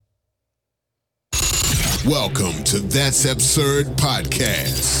Welcome to That's Absurd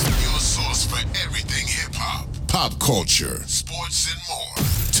Podcast, your source for everything hip-hop, pop culture, sports, and more.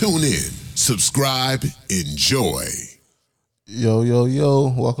 Tune in, subscribe, enjoy.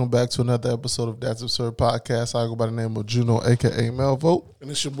 Yo. Welcome back to another episode of That's Absurd Podcast. I go by the name of Juno, a.k.a. Melvo. And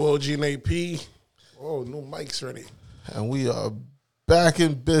it's your boy, G&AP. Oh, new mics ready. And we are back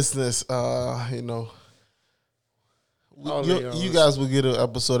in business. You guys would get an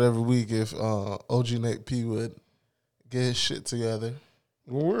episode every week if OG Nate P would get his shit together.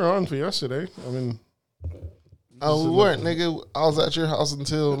 Well, we were on for yesterday. We weren't, nigga. I was at your house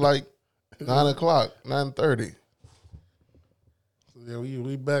until like 9 o'clock, 9:30. Yeah,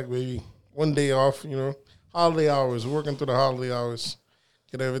 we back, baby. One day off, holiday hours, working through the holiday hours,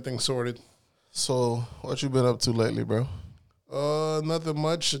 get everything sorted. So, what you been up to lately, bro? Nothing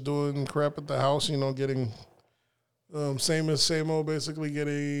much. Doing crap at the house, getting same as same old. Basically,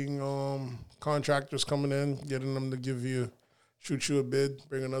 getting contractors coming in, getting them to shoot you a bid,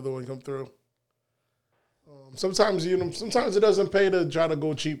 bring another one come through. Sometimes it doesn't pay to try to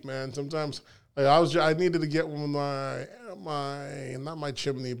go cheap, man. Sometimes. I needed to get one of my not my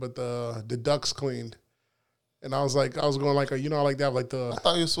chimney, but the ducts cleaned, and I was going like I like that, like the. I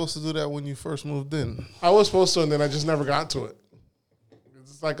thought you were supposed to do that when you first moved in. I was supposed to, and then I just never got to it.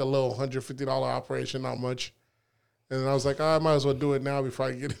 It's like a little $150 operation, not much, and I was like, I might as well do it now before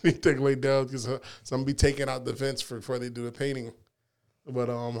I get anything laid down because I'm gonna be taking out the vents before they do the painting. But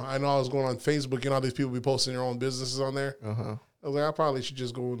I know I was going on Facebook. How these people be posting their own businesses on there. Uh-huh. I was like, I probably should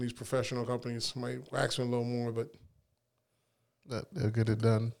just go with these professional companies. Might wax me a little more, but they'll get it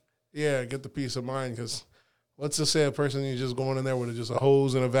done. Yeah, get the peace of mind. Because let's just say a person is just going in there with just a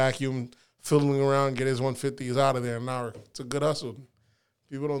hose and a vacuum, fiddling around, get his 150, he's out of there in an hour. It's a good hustle.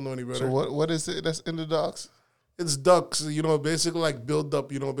 People don't know any better. So what is it that's in the ducts? It's ducts, basically like build up,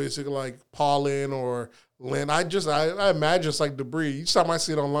 basically like pollen or land. I imagine it's like debris. Each time I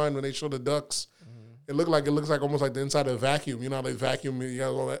see it online when they show the ducts, it looks like almost like the inside of a vacuum. How they vacuum, you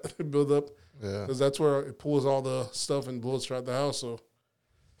got all that build up. Yeah. Because that's where it pulls all the stuff and blows throughout the house. So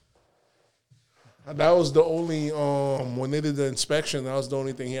that was the only, when they did the inspection, that was the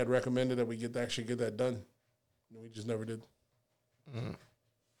only thing he had recommended that we actually get that done. And we just never did. Mm.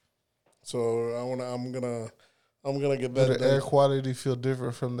 So I'm gonna get that Did the done. air quality feel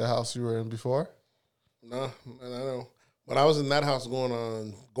different from the house you were in before? No, I know. But I was in that house going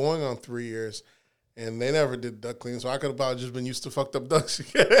on 3 years. And they never did duct clean, so I could have probably just been used to fucked up ducts.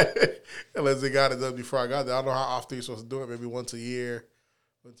 Unless they got it done before I got there. I don't know how often you're supposed to do it. Maybe once a year,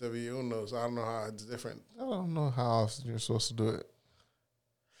 once every year. Who knows? I don't know how it's different. I don't know how often you're supposed to do it.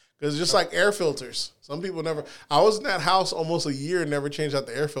 Because it's just like air filters. Some people never. I was in that house almost a year and never changed out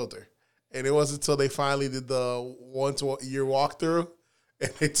the air filter. And it wasn't until they finally did the once a year walkthrough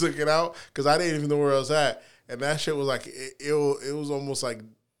and they took it out because I didn't even know where I was at. And that shit was like it was almost like.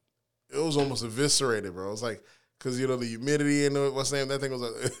 It was almost eviscerated, bro. It was like, because, the humidity and what's the name? That thing was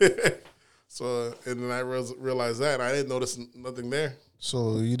like, so, and then I realized that, and I didn't notice nothing there.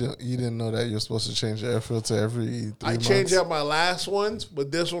 So you didn't know that you're supposed to change the air filter every 3 months? I changed out my last ones,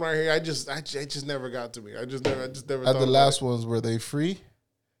 but this one right here, I just never got to me. I just never. At the last ones, were they free?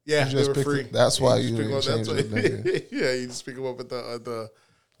 Yeah, they were free. That's why you didn't change it. Yeah, you just pick them up at the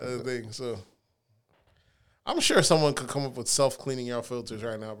thing, so. I'm sure someone could come up with self-cleaning air filters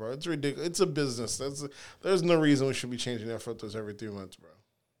right now, bro. It's ridiculous. It's a business. There's no reason we should be changing air filters every 3 months, bro.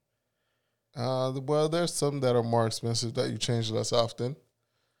 Well, there's some that are more expensive that you change less often.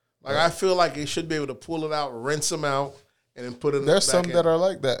 Like, I feel like they should be able to pull it out, rinse them out, and then put it in There's some that are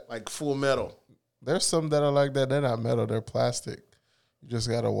like that. Like full metal. There's some that are like that. They're not metal. They're plastic. You just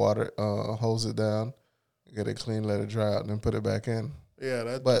got to hose it down, get it clean, let it dry out, and then put it back in.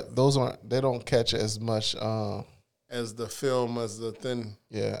 Yeah, but those they don't catch as much as the film, as the thin.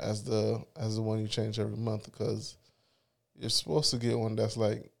 Yeah, as the one you change every month because you're supposed to get one that's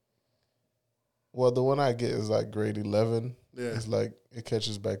like. Well, the one I get is like grade 11. Yeah, it's like it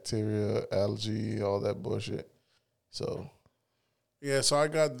catches bacteria, algae, all that bullshit. So. Yeah, so I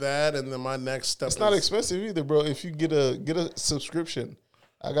got that, and then my next step. It's not expensive either, bro. If you get a subscription,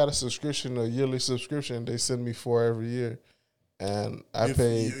 I got a subscription, a yearly subscription. They send me 4 every year. And I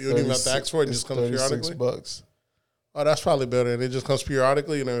pay. You don't even have to ask for it. It just comes periodically. $36. Oh, that's probably better. And it just comes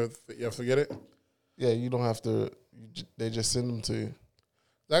periodically. You have to get it. Yeah, you don't have to. They just send them to you.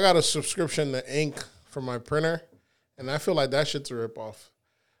 I got a subscription to ink for my printer, and I feel like that shit's a ripoff.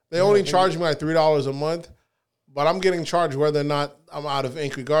 They only charge me like $3 a month, but I'm getting charged whether or not I'm out of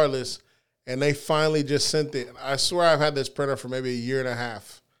ink, regardless. And they finally just sent it. I swear I've had this printer for maybe a year and a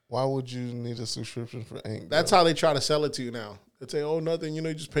half. Why would you need a subscription for ink? That's how they try to sell it to you now. They say, oh, nothing. You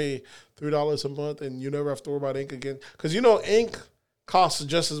just pay $3 a month and you never have to worry about ink again. Because, ink costs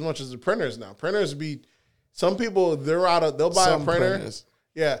just as much as the printers now. Printers some people, they'll buy a printer. Printers.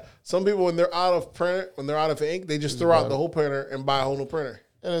 Yeah. Some people, when they're out of ink, they just throw out the whole printer and buy a whole new printer.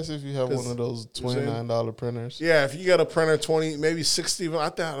 And that's if you have one of those $29 printers. Yeah, if you got a printer, 20, maybe 60. I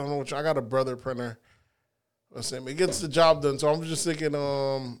don't know I got a Brother printer. It gets the job done. So I'm just thinking,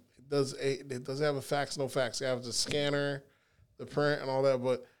 it does have a fax, no fax. It has the scanner, the print, and all that.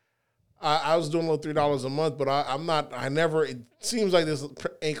 But I was doing a little $3 a month, but I'm not. It seems like this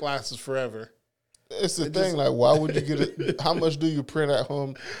ink lasts forever. It's the thing. Like, why would you get it? How much do you print at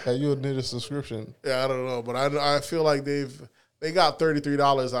home that you'll need a subscription? Yeah, I don't know, but I feel like they got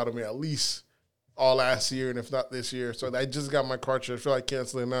 $33 out of me at least all last year, and if not this year. So I just got my cartridge. I feel like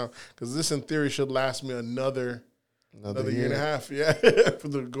canceling now because this, in theory, should last me another year and a half. Yeah, for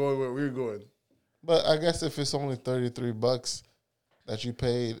the going where we were going. But I guess if it's only $33 that you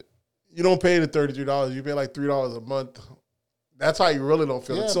paid, you don't pay the $33. You pay like $3 a month. That's how you really don't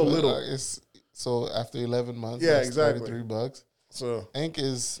feel. It's so little. So after 11 months, yeah, that's exactly. $33. So ink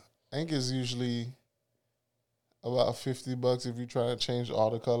is usually about $50 if you try to change all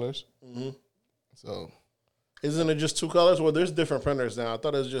the colors. Mm-hmm. So, isn't it just two colors? Well, there's different printers now. I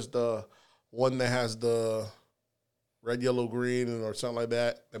thought it was just the one that has the red, yellow, green, or something like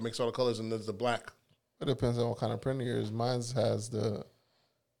that makes all the colors, and there's the black. It depends on what kind of printer yours. Mine has the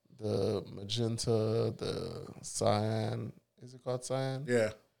magenta, the cyan. Is it called cyan? Yeah.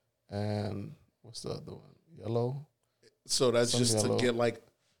 And what's the other one? Yellow. So that's just yellow. To get like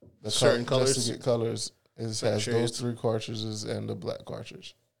certain colors. Just to get colors. It has those 3 cartridges and the black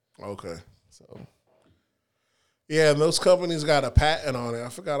cartridge. Okay. So. Yeah, and those companies got a patent on it. I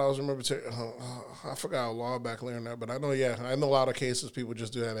forgot. I forgot a while back learning that, but I know. Yeah, I know a lot of cases people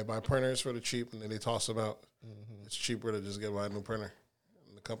just do that. They buy printers for the cheap, and then they toss them out. Mm-hmm. It's cheaper to just buy a new printer,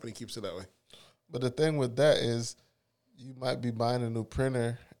 and the company keeps it that way. But the thing with that is, you might be buying a new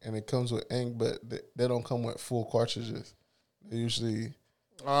printer, and it comes with ink, but they don't come with full cartridges. They're usually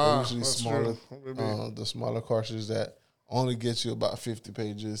smaller. The smaller cartridges that only gets you about 50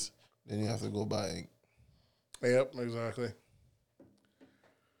 pages. Then you have to go buy ink. Yep, exactly.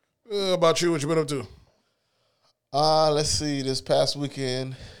 About you, what you been up to? Let's see. This past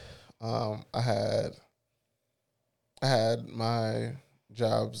weekend, I had my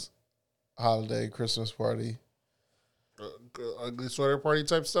job's holiday Christmas party. Ugly sweater party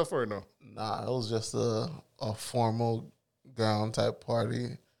type stuff or no? Nah, it was just a formal gown type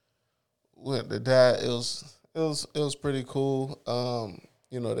party. Went to that. It was pretty cool.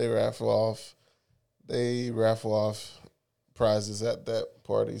 They raffle off prizes at that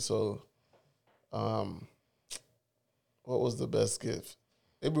party. So, what was the best gift?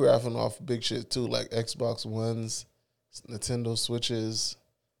 They be raffling off big shit too, like Xbox Ones, Nintendo Switches,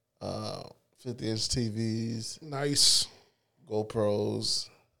 50-inch TVs. Nice. GoPros.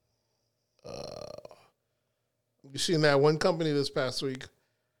 You seen that one company this past week?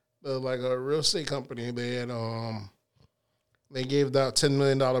 Like a real estate company. They had they gave out $10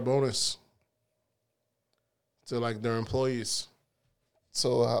 million bonus to like their employees.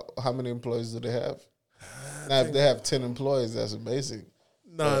 So how many employees do they have? Now, if they have 10 employees, that's basic.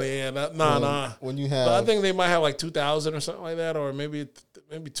 Nah. When you have, but I think they might have like 2,000 or something like that, or maybe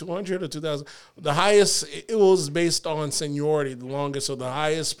 200 or 2,000. The highest, it was based on seniority, the longest. So the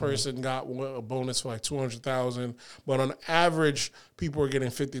highest person got a bonus for like 200,000, but on average, people were getting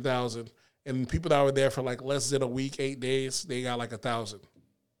 50,000, and people that were there for like less than a week, 8 days, they got like 1,000.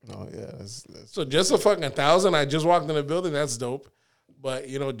 Oh yeah, that's so just a fucking 1,000. I just walked in the building. That's dope. But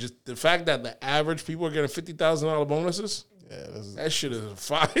just the fact that the average people are getting $50,000 bonuses. Yeah, that shit is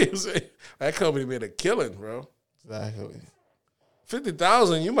fire. That company made a killing, bro. Exactly.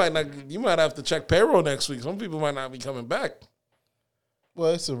 50,000. You might have to check payroll next week. Some people might not be coming back.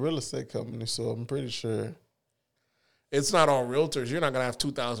 Well, it's a real estate company, so I'm pretty sure it's not all realtors. You're not gonna have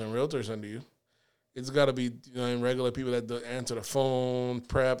 2,000 realtors under you. It's got to be regular people that answer the phone,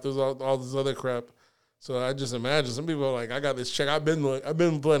 prep. There's all this other crap. So I just imagine some people are like, I got this check. I've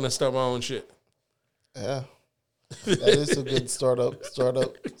been planning to start my own shit. Yeah. That is a good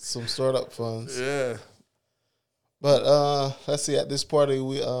some startup funds. Yeah. But let's see, at this party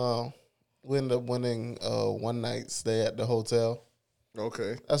we ended up winning one night stay at the hotel.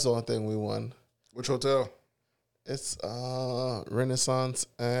 Okay. That's the only thing we won. Which hotel? It's Renaissance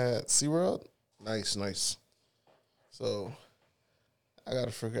at SeaWorld. Nice. So I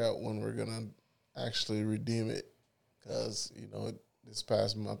gotta figure out when we're gonna actually redeem it. Because, this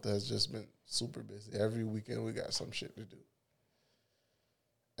past month has just been super busy. Every weekend we got some shit to do.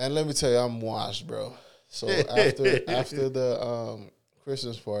 And let me tell you, I'm washed, bro. So after the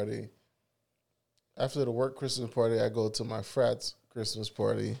Christmas party, after the work Christmas party, I go to my frat's Christmas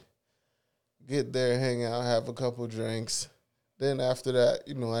party. Get there, hang out, have a couple drinks. Then after that,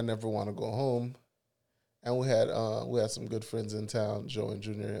 I never want to go home. And we had some good friends in town. Joe and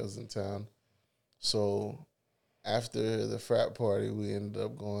Junior was in town. So after the frat party, we ended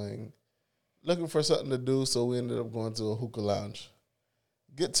up looking for something to do. So we ended up going to a hookah lounge.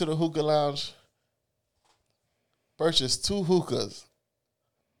 Get to the hookah lounge, purchase 2 hookahs.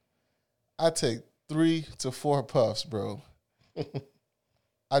 I take 3 to 4 puffs, bro.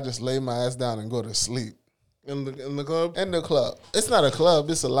 I just lay my ass down and go to sleep. In the club? In the club. It's not a club,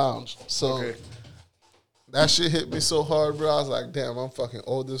 it's a lounge. So that shit hit me so hard, bro. I was like, damn, I'm fucking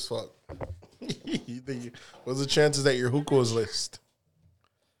old as fuck. What's the chances that your hookah was laced?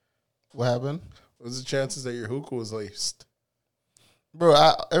 What happened? What's the chances that your hookah was laced? Bro,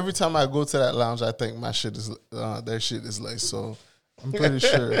 every time I go to that lounge, I think my shit is their shit is laced. So I'm pretty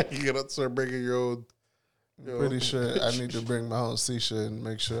sure. You gotta start bringing your own. I'm pretty sure I need to bring my own shisha and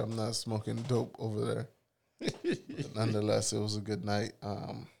make sure I'm not smoking dope over there. But nonetheless, it was a good night.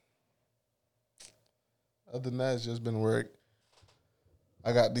 Other than that, it's just been work.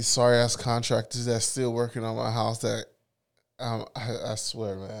 I got these sorry ass contractors that's still working on my house. That I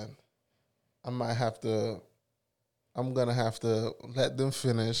swear, man, I'm gonna have to let them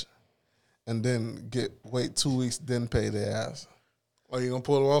finish, and then wait 2 weeks, then pay their ass. Oh, you gonna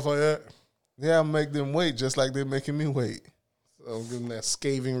pull them off like that? Yeah, I'll make them wait just like they're making me wait. So I'm giving that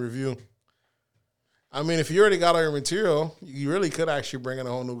scathing review. I mean, if you already got all your material, you really could actually bring in a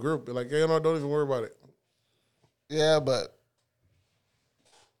whole new group. Be like, hey, don't even worry about it. Yeah, but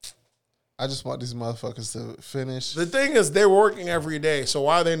I just want these motherfuckers to finish. The thing is, they're working every day. So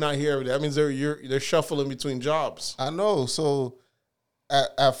why are they not here every day? That means they're shuffling between jobs. I know. So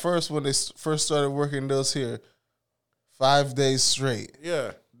at first, when they first started working, those here 5 days straight.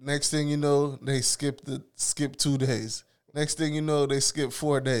 Yeah. Next thing you know, they skip 2 days. Next thing you know, they skip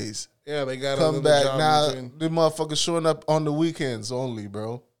 4 days. Yeah, they got come back now. The motherfuckers showing up on the weekends only,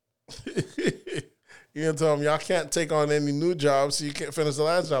 bro. You gonna tell them y'all can't take on any new jobs, so you can't finish the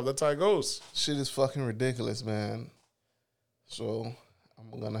last job. That's how it goes. Shit is fucking ridiculous, man. So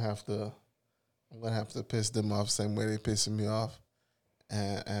I'm gonna have to piss them off same way they pissing me off,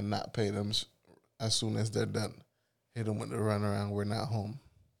 and not pay them as soon as they're done. Hit them with the runaround. We're not home.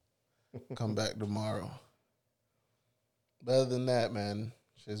 Come back tomorrow. But other than that, man,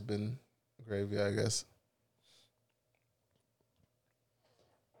 shit's been gravy, I guess.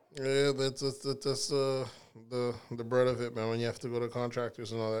 Yeah, that's the bread of it, man. When you have to go to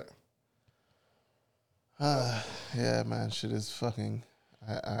contractors and all that. Yeah, man, shit is fucking.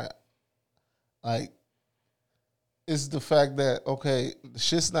 I like. It's the fact that the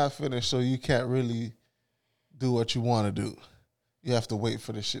shit's not finished, so you can't really do what you want to do. You have to wait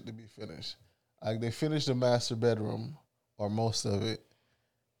for the shit to be finished. Like they finished the master bedroom or most of it,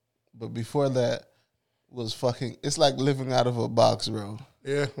 but before that was fucking. It's like living out of a box, bro.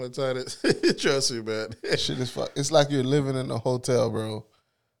 Yeah, that's how it is. Trust me, man. Shit is it's like you're living in a hotel, bro.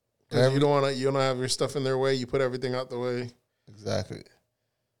 You don't have your stuff in their way. You put everything out the way. Exactly.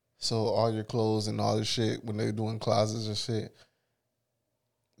 So all your clothes and all the shit when they're doing closets and shit,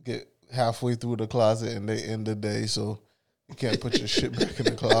 get halfway through the closet and they end the day, so you can't put your shit back in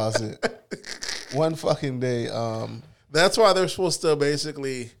the closet. One fucking day. That's why they're supposed to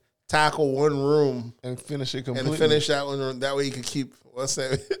basically tackle one room and finish it completely. And finish that one room. That way you can keep. What's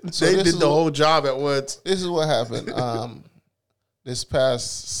that? So they did the whole job at once. This is what happened. This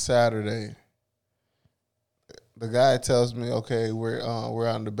past Saturday, the guy tells me, "Okay, we're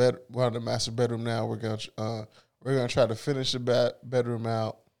on the master bedroom now. We're gonna try to finish the bedroom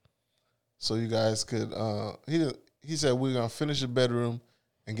out, so you guys could." He said we're gonna finish the bedroom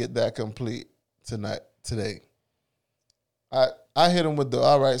and get that complete today. I hit him with the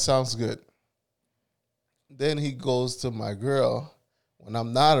all right, sounds good. Then he goes to my girl when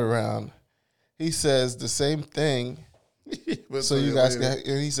I'm not around. He says the same thing. So you guys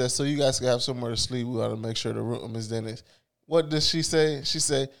can have somewhere to sleep. We want to make sure the room is finished. What does she say? She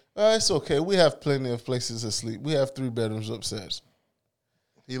say, "Oh, it's okay. We have plenty of places to sleep. We have 3 bedrooms upstairs."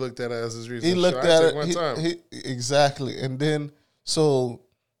 He looked at it as his reason. He looked at it. Exactly. And then so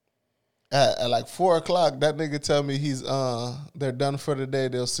at like 4:00, that nigga tell me they're done for the day.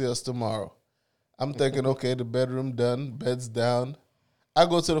 They'll see us tomorrow. I'm thinking, okay, the bedroom done, bed's down. I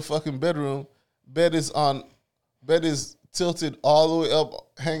go to the fucking bedroom. Bed is tilted all the way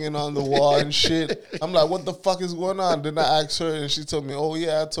up, hanging on the wall and shit. I'm like, what the fuck is going on? Then I asked her, and she told me, oh,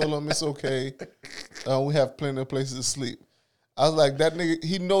 yeah, I told him it's okay. We have plenty of places to sleep. I was like, that nigga,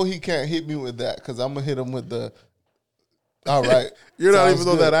 he know he can't hit me with that because I'm going to hit him with the, all right. You're not even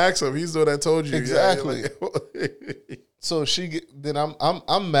the one that asked him. He's the one that told you. Exactly. Yeah, So then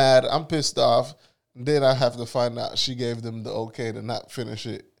I'm mad. I'm pissed off. Then I have to find out she gave them the okay to not finish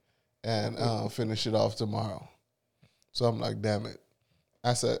it and finish it off tomorrow. So I'm like, damn it.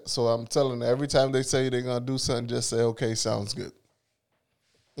 I said, so I'm telling them every time they say they're going to do something, just say, okay, sounds good.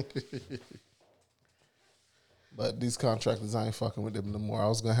 But these contractors, I ain't fucking with them no more. I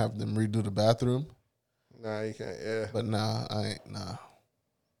was going to have them redo the bathroom. Nah, you can't, yeah. But nah, I ain't, nah.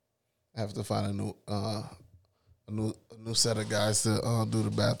 I have to find a new set of guys to do the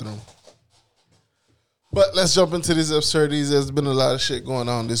bathroom. But let's jump into these absurdities. There's been a lot of shit going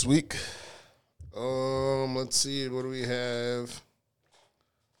on this week. Let's see. What do we have?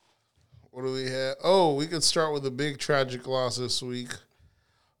 Oh, we could start with a big tragic loss this week.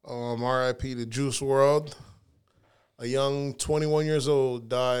 R.I.P. to Juice WRLD. A young 21 years old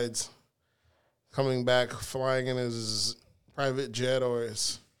died coming back, flying in his private jet or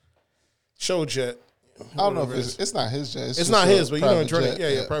his show jet. I don't know if it's not his jet. It's not his, but you know,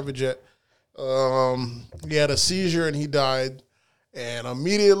 private jet. He had a seizure and he died. And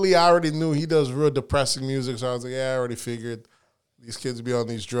immediately I already knew he does real depressing music. So I was like, yeah, I already figured these kids be on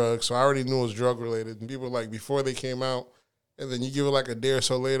these drugs. So I already knew it was drug related. And people were like, before they came out, and then you give it like a day or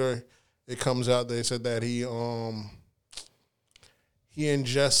so later, it comes out, they said that he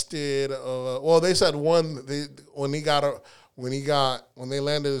ingested, they said when they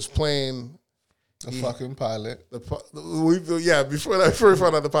landed his plane, the fucking pilot. Before we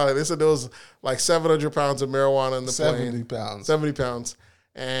found out the pilot, they said there was like 700 pounds of marijuana in the plane. 70 pounds.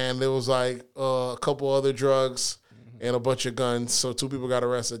 And there was like a couple other drugs and a bunch of guns. So 2 people got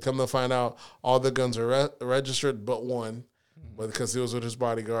arrested. Come to find out, all the guns are registered but one, but because he was with his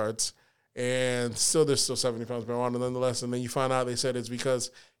bodyguards. And there's still 70 pounds of marijuana nonetheless. And then you find out they said it's because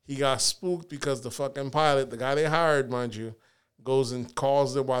he got spooked because the fucking pilot, the guy they hired, mind you, goes and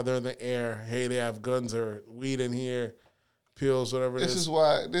calls them while they're in the air. Hey, they have guns or weed in here, pills, whatever it is.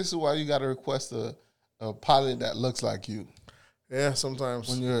 This is why you got to request a pilot that looks like you. Yeah, sometimes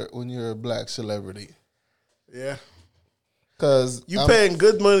when you're a black celebrity. Yeah, because you paying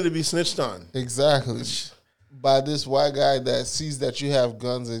good money to be snitched on. Exactly. By this white guy that sees that you have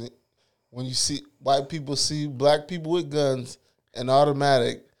guns, and when you see white people see black people with guns and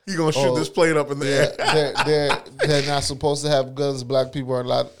automatic. He gonna shoot this plane up in the air. They're not supposed to have guns. Black people are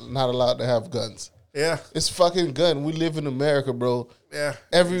not allowed to have guns. Yeah, it's fucking gun. We live in America, bro. Yeah,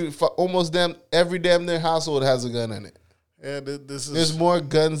 almost every damn near household has a gun in it. Yeah, there's more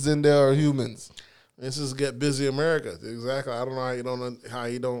guns than there are humans. This is Get Busy America. Exactly. I don't know how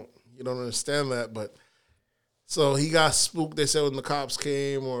you don't understand that, but so he got spooked. They said when the cops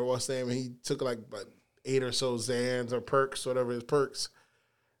came or what's the name, he took like 8 or so Xans or perks, whatever his perks.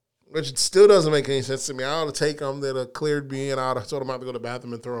 Which still doesn't make any sense to me. I ought to take them. They'd have cleared me, and I would have told them I have to go to the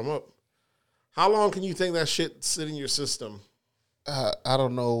bathroom and throw them up. How long can you think that shit sit in your system? I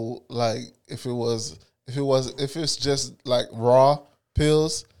don't know. Like if it's just like raw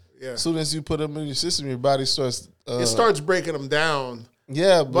pills. Yeah. As soon as you put them in your system, your body starts. It starts breaking them down.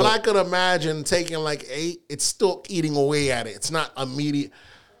 Yeah, but I could imagine taking like 8. It's still eating away at it. It's not immediate.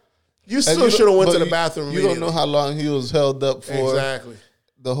 You still should have went to the bathroom. You don't know how long he was held up for. Exactly.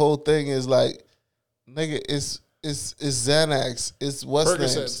 The whole thing is like, nigga, it's Xanax. It's what's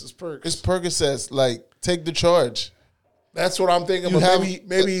Percocets. It's Percs. It's Percocets. Like, take the charge. That's what I'm thinking. But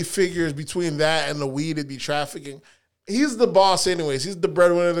maybe he figures between that and the weed, it'd be trafficking. He's the boss anyways. He's the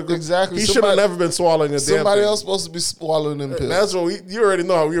breadwinner of the group. Exactly. He should have never been swallowing a damn thing. Somebody else supposed to be swallowing them pills. That's what you already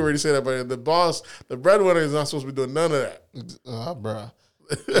know how we already say that, but the boss, the breadwinner is not supposed to be doing none of that. Bruh.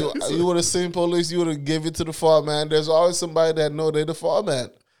 You would have seen police, you would have give it to the foreman. There's always somebody that know they're the foreman.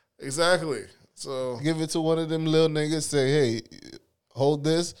 Exactly. So give it to one of them little niggas, say, hey, hold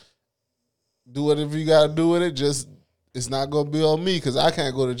this, do whatever you gotta do with it. Just it's not gonna be on me because I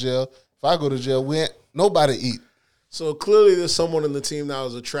can't go to jail. If I go to jail, nobody eat. So clearly there's someone in the team now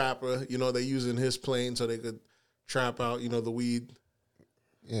who's a trapper. You know, they're using his plane so they could trap out, the weed.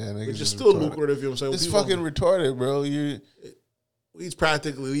 Yeah, which is still lucrative, you know what I'm saying? It's fucking retarded, bro. Weed's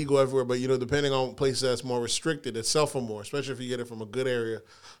practically legal everywhere, but depending on places that's more restricted, it's sell for more, especially if you get it from a good area.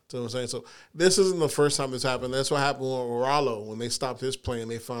 You know what I'm saying? So this isn't the first time this happened. That's what happened with Rollo. When they stopped his plane,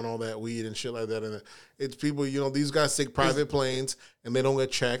 they found all that weed and shit like that. And it's people, these guys take private planes and they don't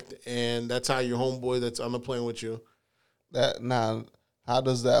get checked. And that's how your homeboy that's on the plane with you. How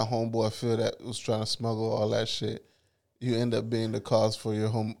does that homeboy feel that was trying to smuggle all that shit? You end up being the cause for your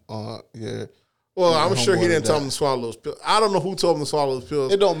Well, I'm sure he didn't tell him to swallow those pills. I don't know who told him to swallow those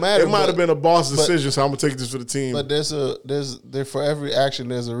pills. It don't matter. It might have been a boss decision, so I'm gonna take this for the team. But there for every action,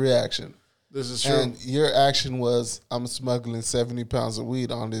 there's a reaction. This is true. And your action was, I'm smuggling 70 pounds of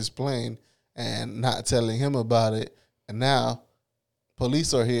weed on this plane and not telling him about it. And now,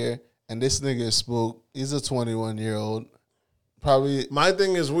 police are here, and this nigga is spooked. He's a 21-year-old. Probably. My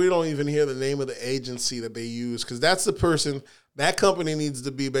thing is, we don't even hear the name of the agency that they use, because that's the person. That company needs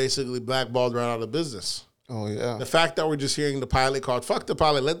to be basically blackballed right out of business. Oh, yeah. The fact that we're just hearing the pilot called, fuck the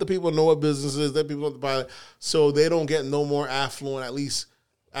pilot. Let the people know what business is. Let people know the pilot, so they don't get no more affluent, at least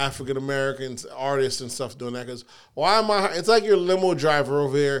African Americans, artists and stuff doing that. Because why am I? It's like your limo driver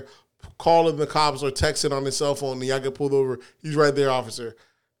over here calling the cops or texting on his cell phone and y'all get pulled over. He's right there, officer.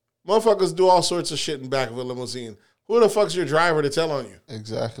 Motherfuckers do all sorts of shit in the back of a limousine. Who the fuck's your driver to tell on you?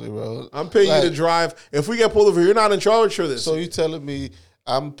 Exactly, bro. I'm paying you to drive. If we get pulled over, you're not in charge for this. So you telling me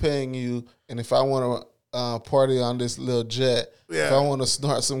I'm paying you, and if I want to party on this little jet, if I want to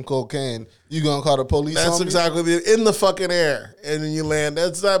snort some cocaine, you gonna call the police on me? That's exactly it. In the fucking air, and then you land.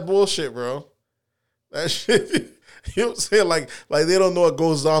 That's that bullshit, bro. That shit. You know what I'm saying? Like they don't know what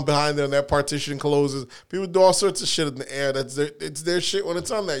goes on behind there, and that partition closes. People do all sorts of shit in the air. It's their shit when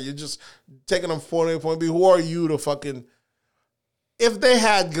it's on there. You're just taking them point A, point B. Who are you to fucking? If they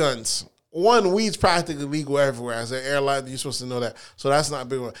had guns, one, weed's practically legal everywhere. As an airline, you're supposed to know that. So that's not a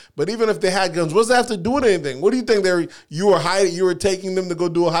big one. But even if they had guns, what does that have to do with anything? What do you think you were taking them to go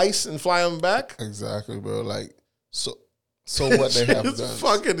do a heist and fly them back? Exactly, bro. Like so what they have done?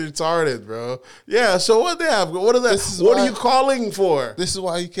 Fucking retarded, bro. Yeah. So what they have? What is that? What are you calling for? This is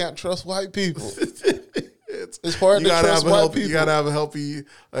why you can't trust white people. It's hard to trust white people. You gotta have a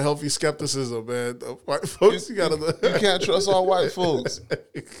healthy skepticism, man. White folks, you can't trust all white folks.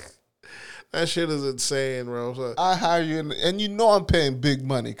 That shit is insane, bro. So, I hire you, and you know I'm paying big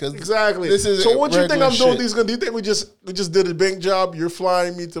money because exactly. This is so. What you think I'm doing? These guns? Do you think we just did a bank job? You're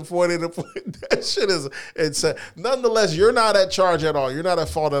flying me to point A to point. That shit is. It's nonetheless. You're not at charge at all. You're not at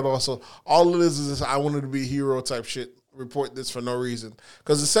fault at all. So all it is this. I wanted to be a hero type shit. Report this for no reason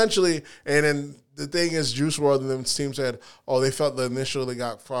because essentially, and then the thing is, Juice WRLD and them team said, oh, they felt the initial they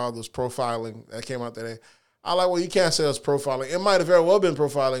got filed was profiling that came out today. I like, well, you can't say it's profiling. It might have very well been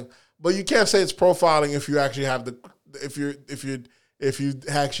profiling. But you can't say it's profiling if you actually have if you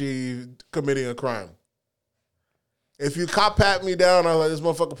actually committing a crime. If you cop pat me down, I'm like, this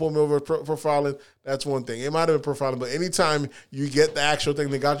motherfucker pulled me over profiling. That's one thing. It might have been profiling, but anytime you get the actual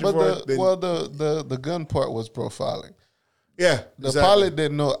thing they got you the gun part was profiling. Yeah, the pilot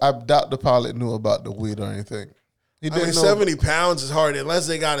didn't know. I doubt the pilot knew about the weed or anything. He didn't know. 70 pounds is hard unless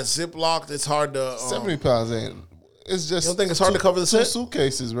they got it zip locked. It's hard to 70 pounds ain't. It's just. You don't think it's hard to cover the two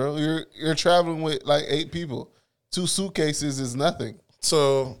suitcases, bro? You're traveling with like 8 people. 2 suitcases is nothing.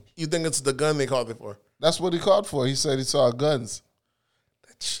 So you think it's the gun they called it for? That's what he called for. He said he saw guns.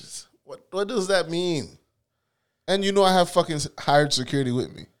 What does that mean? And you know I have fucking hired security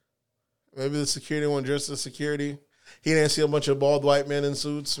with me. Maybe the security one dressed as security. He didn't see a bunch of bald white men in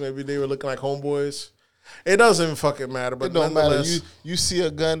suits. Maybe they were looking like homeboys. It doesn't fucking matter. But it don't matter. You see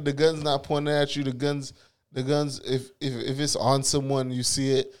a gun. The gun's not pointing at you. The guns. If it's on someone, you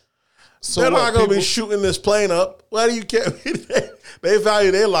see it. So they're not gonna be shooting this plane up. Why do you care? They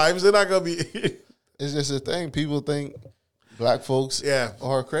value their lives. They're not gonna be. It's just a thing. People think black folks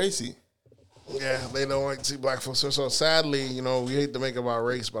are crazy. Yeah, they don't like to see black folks. So sadly, you know, we hate to make it about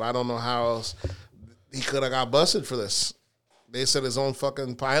race, but I don't know how else he could have got busted for this. They said his own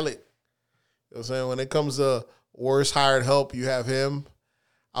fucking pilot. You know what I'm saying? When it comes to worst hired help, you have him.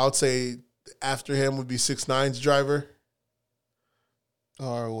 I would say after him would be 6ix9ine's driver.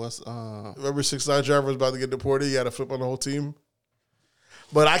 Or what's remember 6ix9ine driver was about to get deported? He had to flip on the whole team.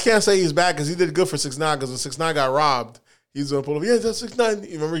 But I can't say he's bad because he did good for 6ix9ine because when 6ix9ine got robbed, he's gonna pull up. Yeah, that's 6ix9ine.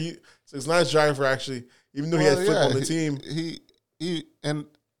 You remember 6ix9ine's driver actually, even though he had flipped on the team.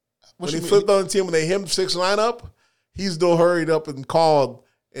 When he flipped on the team when they hemmed 6ix9ine up, he still hurried up and called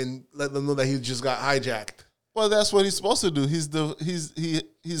and let them know that he just got hijacked. Well, that's what he's supposed to do. He's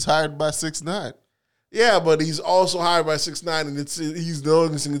hired by 6ix9ine. Yeah, but he's also hired by 6ix9ine, and he's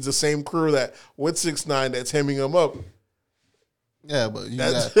noticing it's the same crew that with 6ix9ine that's hemming him up. Yeah, but you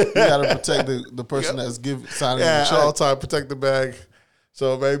got to protect the person that's signing the check. All time protect the bag.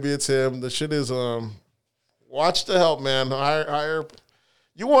 So maybe it's him. The shit is watch the help, man. Hire.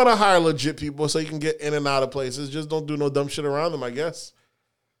 You want to hire legit people so you can get in and out of places. Just don't do no dumb shit around them, I guess.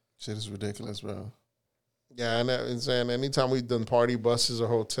 Shit is ridiculous, bro. Yeah, and I'm saying anytime we've done party buses or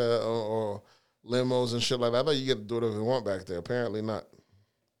hotel or limos and shit like that, I thought you get to do whatever you want back there. Apparently not.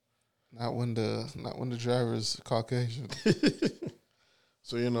 Not when the driver's Caucasian.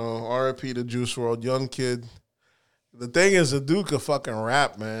 So, R.I.P. to Juice WRLD, young kid. The thing is, the dude could fucking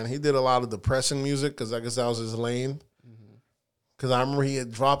rap, man. He did a lot of depressing music because I guess that was his lane. Because I remember he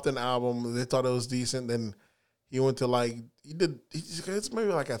had dropped an album. They thought it was decent. Then he went to it's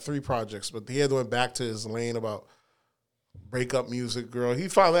maybe like at 3 projects, but he had went back to his lane about breakup music, girl. He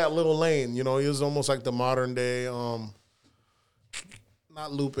found that little lane. He was almost like the modern day,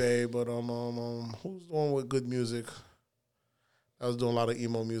 not Lupe, but who's the one with good music? I was doing a lot of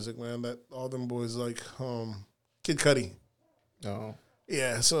emo music, man. That all them boys like Kid Cudi. Oh.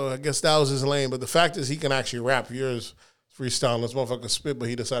 Yeah, so I guess that was his lane. But the fact is he can actually rap. Yours freestyling, this motherfucker spit, but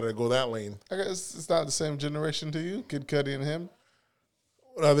he decided to go that lane. I guess it's not the same generation to you, Kid Cudi and him.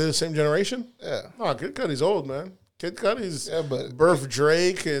 Are they the same generation? Yeah. No, Kid Cudi's old, man. Kid Cudi's but birthed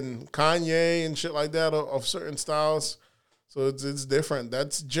Drake and Kanye and shit like that of certain styles. So it's different.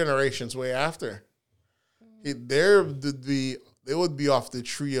 That's generations way after. They would be off the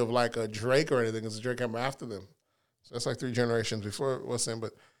tree of like a Drake or anything because Drake came after them. So that's like 3 generations before what's in.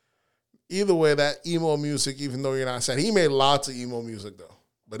 But either way, that emo music, even though you're not saying, he made lots of emo music though.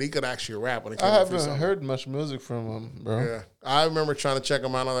 But he could actually rap when it came I haven't heard much music from him, bro. Yeah. I remember trying to check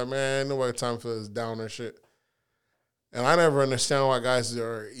him out. I'm like, man, nobody time for this downer shit. And I never understand why guys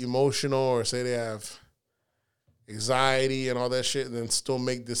are emotional or say they have anxiety and all that shit and then still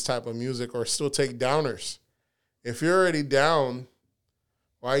make this type of music or still take downers. If you're already down,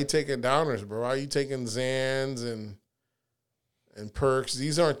 why are you taking downers, bro? Why are you taking Xans and perks?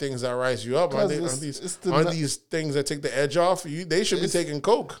 These aren't things that rise you up. Aren't these things that take the edge off? They should be taking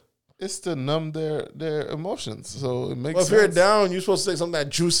coke. It's to numb their emotions, so it makes sense. If you're down, you're supposed to take something that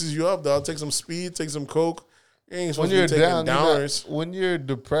juices you up, though. Take some speed, take some coke. You ain't supposed to be taking downers. When you're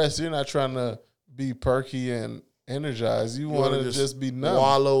depressed, you're not trying to be perky and energized. You want to just be numb.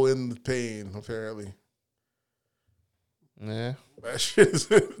 Wallow in the pain, apparently. Yeah. That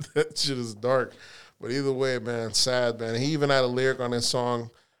shit is dark. But either way, man, sad, man. He even had a lyric on his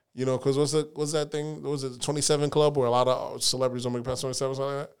song, because what's that thing? Was it the 27 Club where a lot of celebrities don't make it past 27 or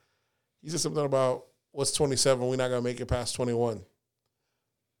something like that? He said something about, what's 27? We're not going to make it past 21.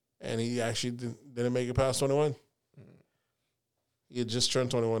 And he actually didn't make it past 21. He had just turned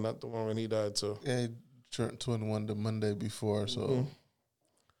 21, not the one when he died, so. Yeah, he turned 21 the Monday before, so. Mm-hmm.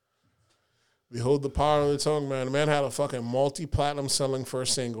 Behold the power of the tongue, man. The man had a fucking multi-platinum selling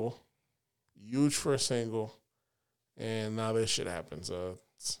first single. Huge first single. And now this shit happens.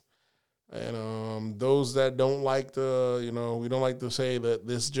 And those that don't like we don't like to say that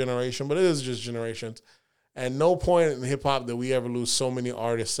this generation, but it is just generations. At no point in hip-hop did we ever lose so many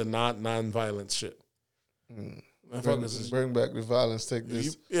artists to non-violent shit. Bring back the violence. Take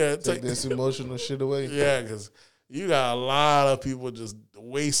this emotional shit away. Yeah, because you got a lot of people just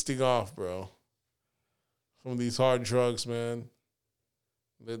wasting off, bro, from these hard drugs, man.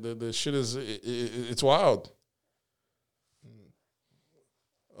 The shit is it's wild.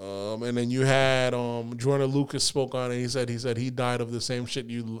 And then you had Jordan Lucas spoke on it. He said he died of the same shit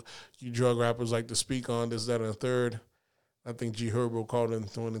you drug rappers like to speak on, this, that, and the third. I think G Herbo called him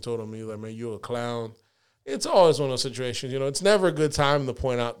when he told him, he's like, man, you're a clown. It's always one of those situations, it's never a good time to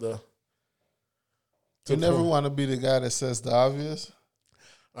point out You never want to be the guy that says the obvious.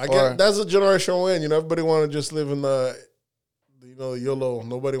 I guess that's a generational win. Everybody want to just live in the YOLO.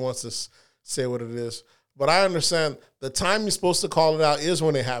 Nobody wants to say what it is. But I understand the time you're supposed to call it out is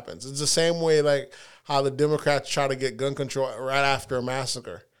when it happens. It's the same way like how the Democrats try to get gun control right after a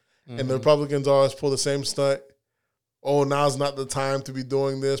massacre. Mm-hmm. And the Republicans always pull the same stunt. Oh, now's not the time to be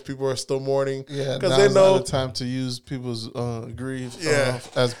doing this. People are still mourning. Yeah, because they know not the time to use people's grief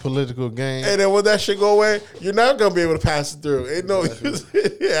as political gain. And then when that shit go away, you're not going to be able to pass it through.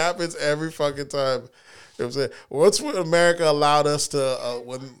 It happens every fucking time. You know what I'm saying? Once America allowed us to,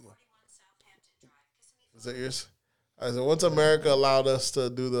 is that yours? I said, once America allowed us to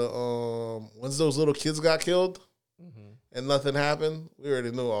do once those little kids got killed and nothing happened, we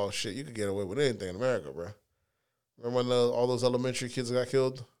already knew, oh shit, you could get away with anything in America, bro. Remember when all those elementary kids got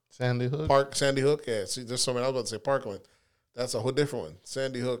killed? Sandy Hook? Sandy Hook, yeah. See, there's something I was about to say, Parkland. That's a whole different one.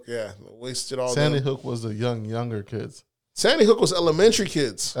 Sandy Hook, yeah. Wasted all Sandy Hook was the younger kids. Sandy Hook was elementary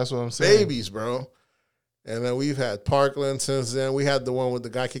kids. That's what I'm saying. Babies, bro. And then we've had Parkland since then. We had the one with the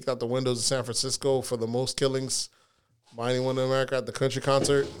guy kicked out the windows in San Francisco for the most killings by anyone in America at the country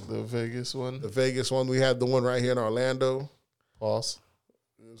concert. The Vegas one. We had the one right here in Orlando. False.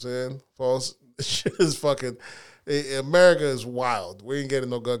 You know what I'm saying? False. This shit is fucking... America is wild. We ain't getting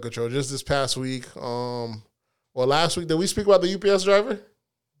no gun control. Just this past week, last week, did we speak about the UPS driver?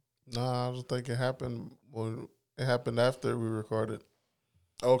 No, I don't think it happened. Well, it happened after we recorded.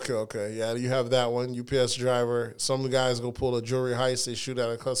 Okay. Yeah, you have that one. UPS driver. Some guys go pull a jewelry heist. They shoot at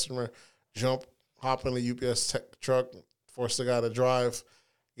a customer, hop in the UPS truck, force the guy to drive,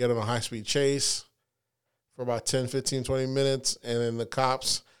 get on a high-speed chase for about 10, 15, 20 minutes. And then the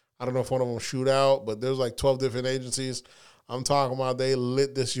cops, I don't know if one of them shoot out, but there's like 12 different agencies. I'm talking about they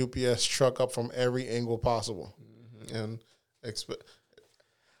lit this UPS truck up from every angle possible. Mm-hmm. And it's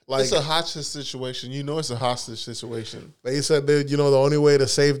a hostage situation. You know it's a hostage situation. They said that, the only way to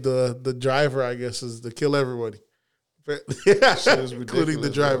save the driver, I guess, is to kill everybody. Including the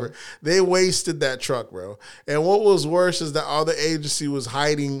driver. Bro. They wasted that truck, bro. And what was worse is that all the agency was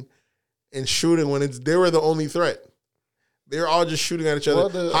hiding and shooting when they were the only threat. They were all just shooting at each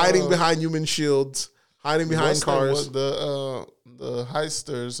other, hiding behind human shields, hiding behind cars. The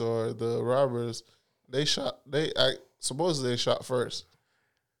heisters or the robbers, supposedly they shot first.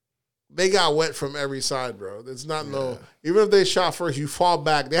 They got wet from every side, bro. It's not even if they shot first, you fall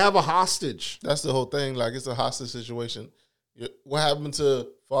back. They have a hostage. That's the whole thing. Like, it's a hostage situation. What happened to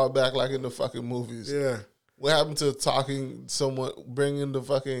fall back like in the fucking movies? Yeah. What happened to bringing the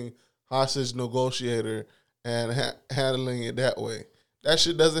fucking hostage negotiator and handling it that way? That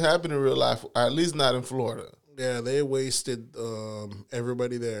shit doesn't happen in real life, at least not in Florida. Yeah, they wasted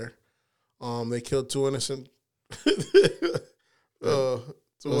everybody there. They killed 2 innocent.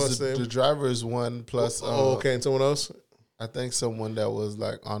 The driver is one plus. Okay, and someone else? I think someone that was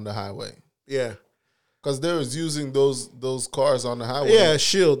like on the highway. Yeah, because they was using those cars on the highway. Yeah,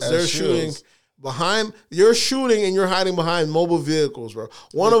 shields. They're shooting behind. You're shooting and you're hiding behind mobile vehicles, bro.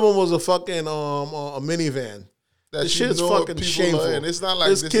 One of them was a fucking a minivan. That shit's fucking shameful. And it's not like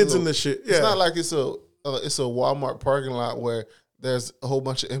there's kids in the shit. Yeah. It's not like it's a Walmart parking lot where there's a whole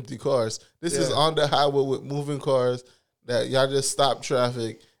bunch of empty cars. This is on the highway with moving cars. That y'all just stop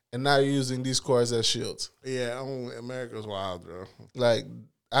traffic and now you're using these cars as shields. Yeah, America's wild, bro. Like,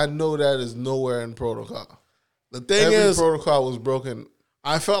 I know that is nowhere in protocol. The thing Every protocol was broken.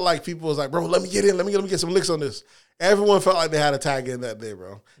 I felt like people was like, bro, let me get in. Let me get some licks on this. Everyone felt like they had a tag in that day,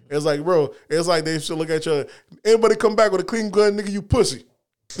 bro. It was like, bro, it's like they should look at each other. Anybody come back with a clean gun, nigga, you pussy.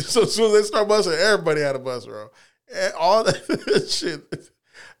 So as soon as they start busting, everybody had a bust, bro. And all that shit.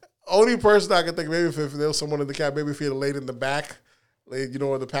 Only person I can think, maybe if there was someone in the cab, maybe if he had laid in the back, where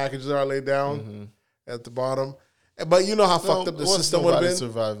the packages are laid down at the bottom. But you know how fucked up the system would have been?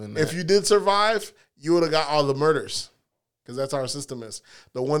 Surviving that. If you did survive, you would have got all the murders. Because that's how our system is.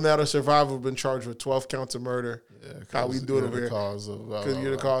 The one that would survive would have been charged with 12 counts of murder. Yeah, how we do it over here. Because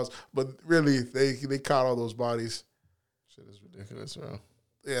you're the cause. But really, they caught all those bodies. Shit is ridiculous, bro.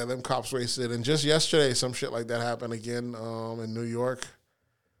 Yeah, them cops wasted. And just yesterday, some shit like that happened again in New York.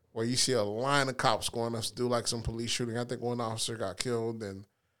 Where you see a line of cops going up to do like some police shooting. I think one officer got killed and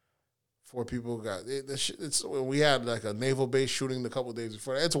 4 people got. We had like a naval base shooting a couple of days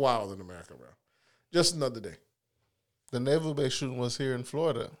before. It's wild in America, bro. Just another day. The naval base shooting was here in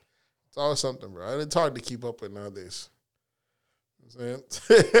Florida. It's always something, bro. It's hard to keep up with nowadays. You know what I'm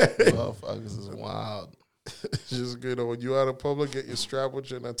saying? Motherfuckers is wild. It's just good. When you out in public, get your strap with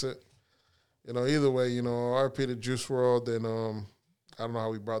you, and that's it. Either way, RP to Juice WRLD and I don't know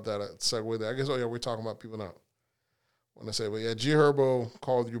how we brought that segue there. I guess, we're talking about people now. Want to say, but yeah, G Herbo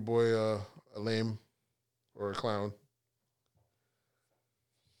called your boy a lame or a clown.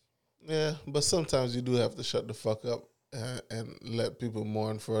 Yeah, but sometimes you do have to shut the fuck up and let people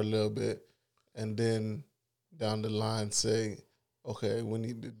mourn for a little bit, and then down the line say, okay, we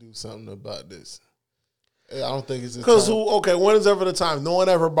need to do something about this. I don't think it's because when is ever the time? No one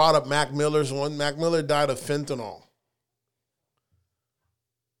ever brought up Mac Miller's one. Mac Miller died of fentanyl.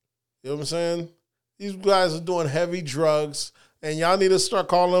 You know what I'm saying? These guys are doing heavy drugs, and y'all need to start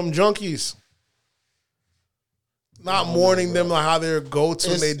calling them junkies. Not mourning them like how they were goats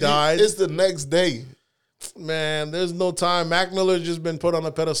when they died. It's the next day. Man, there's no time. Mac Miller's just been put on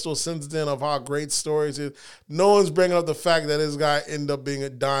a pedestal since then of how great stories is. No one's bringing up the fact that this guy ended up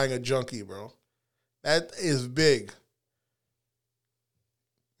dying a junkie, bro. That is big.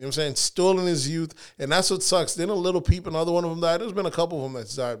 You know what I'm saying? Still in his youth. And that's what sucks. Then a Little Peep, another one of them died. There's been a couple of them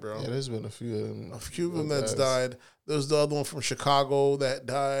that's died, bro. Yeah, there's been a few of them. A few of them that's died. There's the other one from Chicago that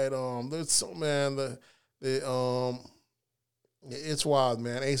died. There's so, man, it's wild,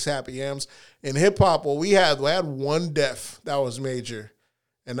 man. ASAP Yams. In hip-hop, we had one death that was major.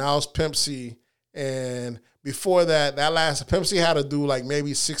 And that was Pimp C. And before that Pimp C had to do like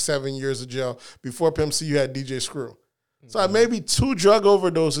maybe 6-7 years of jail. Before Pimp C, you had DJ Screw. So maybe 2 drug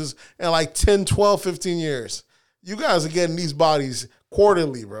overdoses in like 10, 12, 15 years. You guys are getting these bodies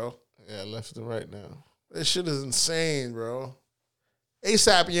quarterly, bro. Yeah, left and right now. This shit is insane, bro.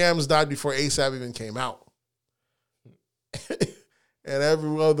 ASAP Yams died before ASAP even came out. and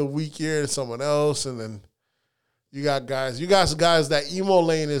every other week here is someone else, and then you got guys that emo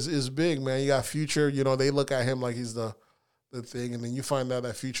lane is big, man. You got Future, you know, they look at him like he's the thing, and then you find out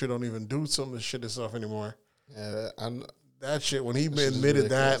that Future don't even do some of the shit and stuff anymore. Yeah, that shit, when he admitted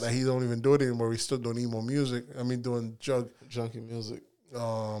that he don't even do it anymore, he's still doing emo music. I mean, doing junkie music.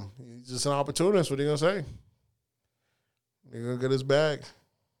 He's just an opportunist. What are you gonna say? He's gonna get his bag.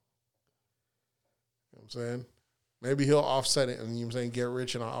 You know what I'm saying? Maybe he'll offset it, and you know what I'm saying, get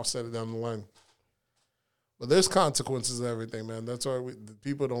rich and I'll offset it down the line. But there's consequences to everything, man. That's why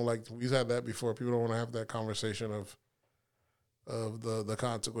people don't like. We've had that before. People don't want to have that conversation of the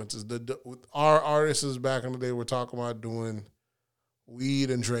consequences. Our artists back in the day were talking about doing weed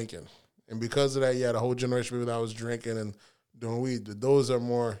and drinking, and because of that, you had a whole generation of people that was drinking and doing weed. But those are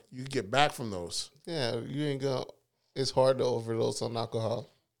more, you get back from those. Yeah, you ain't gonna. It's hard to overdose on alcohol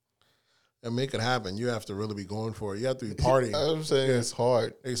and make it happen. You have to really be going for it. You have to be partying. I'm saying it's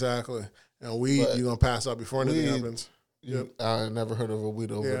hard. Exactly. And weed, you're gonna pass out before anything happens. I never heard of a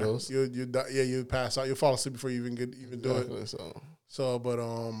weed overdose. You pass out. You fall asleep before you even do it. So, but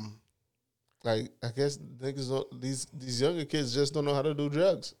like, I guess niggas, these younger kids just don't know how to do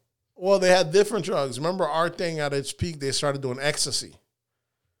drugs. Well, they had different drugs. Remember, our thing at its peak, they started doing ecstasy,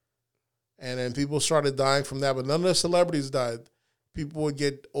 and then people started dying from that. But none of the celebrities died. People would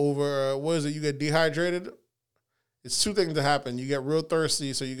get over. What is it? You get dehydrated. It's two things that happen. You get real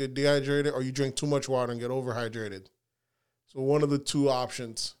thirsty, so you get dehydrated, or you drink too much water and get overhydrated. So one of the two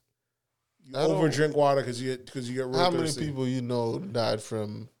options. You overdrink water because you get real thirsty. How many people you know died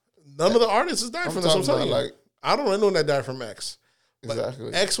from? None of the artists died from this. I'm telling you. Like, I don't know anyone that died from X.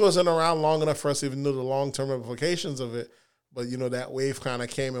 Exactly. X wasn't around long enough for us to even know the long-term implications of it. But, you know, that wave kind of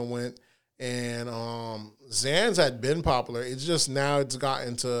came and went. And Xans had been popular. It's just now it's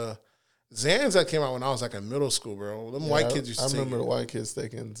gotten to... Xans that came out when I was like in middle school, bro. Them white kids used to take it. I remember the white kids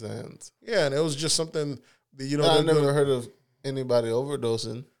taking Xans. Yeah, and it was just something that, you know... I never heard of anybody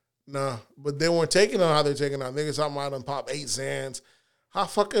overdosing. Nah, but they weren't taking it how they're taking it. Niggas talking about them pop 8 Xans. How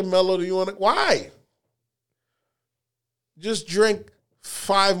fucking mellow do you want to... Why? Just drink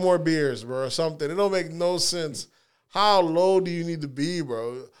 5 more beers, bro, or something. It don't make no sense. How low do you need to be,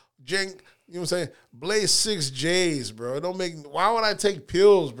 bro? Drink, you know what I'm saying? Blaze 6 J's, bro. It don't make... Why would I take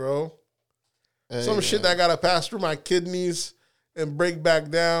pills, bro? Some shit that I got to pass through my kidneys and break back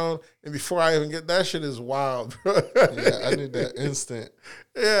down, and before I even get... That shit is wild, bro. Yeah, I need that instant.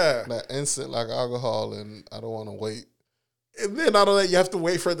 Yeah. That instant like alcohol, and I don't want to wait. And then not only that, you have to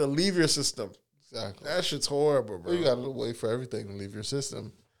wait for it to leave your system. Exactly. That shit's horrible, bro. Well, you got to wait for everything to leave your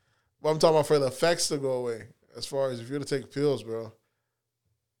system. But I'm talking about for the effects to go away. As far as if you're to take pills, bro.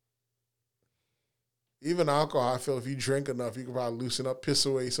 Even alcohol, I feel if you drink enough, you can probably loosen up, piss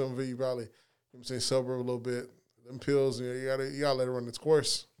away some of it. You probably, you know what I'm saying, sober a little bit. Them pills, you gotta let it run its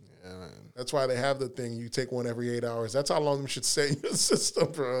course. Yeah, man. That's why they have the thing. You take one every 8 hours. That's how long them should stay in your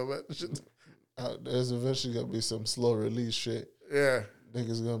system, bro. There's eventually gonna be some slow release shit. Yeah,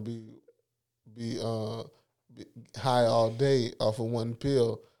 niggas gonna be high all day off of one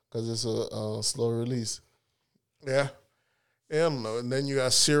pill because it's a slow release. Yeah. Yeah, I don't know. And then you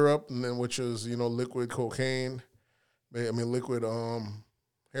got syrup, and then which is, you know, liquid cocaine. I mean, liquid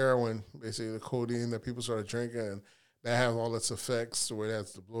heroin, basically the codeine that people started drinking, and that has all its effects. Where it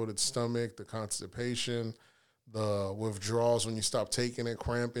has the bloated stomach, the constipation, the withdrawals when you stop taking it,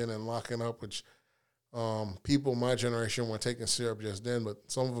 cramping and locking up. Which people my generation weren't taking syrup just then, but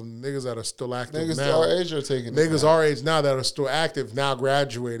some of them niggas that are still active niggas now, our age are taking niggas our age now that are still active now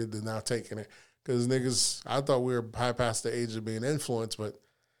graduated and now taking it. Because niggas, I thought we were high past the age of being influenced, but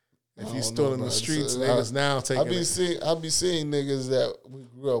if you're still in the streets, niggas now taking it. I be seeing niggas that we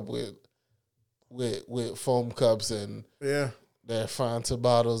grew up with foam cups and their Fanta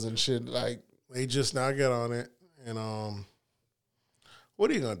bottles and shit. Like, they just now get on it. And what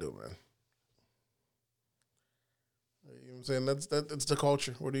are you gonna do, man? You know what I'm saying? That's the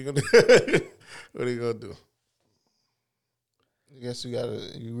culture. What are you gonna do? What are you gonna do? I guess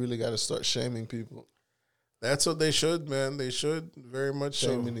you really gotta start shaming people. That's what they should, man. They should very much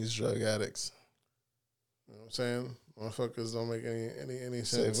shaming these drug addicts. You know what I'm saying? Motherfuckers don't make any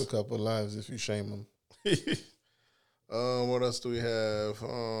sense. Save a couple lives if you shame them. What else do we have?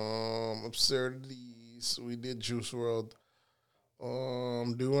 Absurdities. We did Juice WRLD.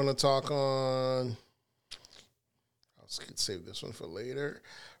 Do you want to talk on? I'll save this one for later.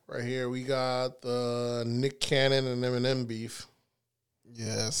 Right here, we got the Nick Cannon and Eminem beef.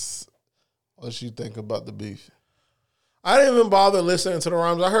 Yes. What you think about the beef? I didn't even bother listening to the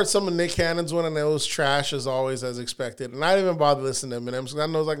rhymes. I heard some of Nick Cannon's one, and it was trash as always, as expected. And I didn't even bother listening to Eminem's because I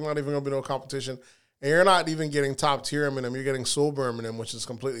know it's like not even going to be no competition. And you're not even getting top tier Eminem. You're getting sober Eminem, which is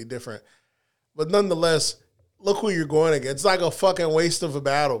completely different. But nonetheless, look who you're going against. It's like a fucking waste of a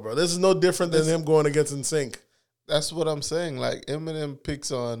battle, bro. This is no different than him going against NSYNC. That's what I'm saying. Like, Eminem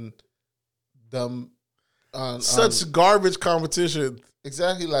picks on dumb... Such garbage competition.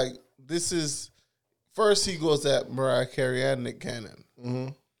 Exactly. Like, this is... First, he goes at Mariah Carey and Nick Cannon. Mm-hmm.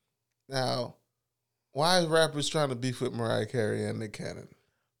 Now, why is rappers trying to beef with Mariah Carey and Nick Cannon?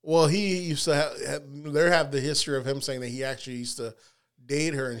 Well, he used to have the history of him saying that he actually used to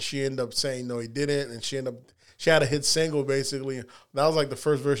date her, and she ended up saying no, he didn't, and she had a hit single basically. That was like the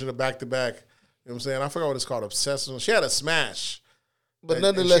first version of Back to Back. You know what I'm saying? I forgot what it's called, Obsessive. She had a smash. But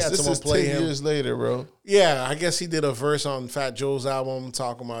nonetheless, this is 10 years later, bro. Yeah, I guess he did a verse on Fat Joe's album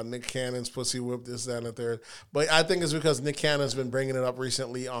talking about Nick Cannon's pussy whip, this, that, and the third. But I think it's because Nick Cannon's been bringing it up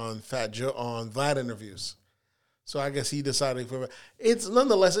recently on Fat Joe on Vlad interviews. So I guess he decided it's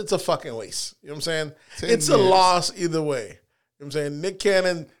nonetheless, it's a fucking waste. You know what I'm saying? It's a loss either way. You know what I'm saying? Nick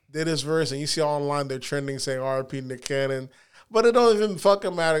Cannon did his verse, and you see online they're trending saying RIP Nick Cannon. But it don't even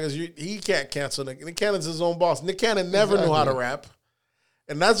fucking matter because he can't cancel Nick. Nick Cannon's his own boss. Nick Cannon never knew how to rap.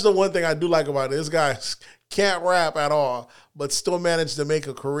 And that's the one thing I do like about it. This guy can't rap at all, but still managed to make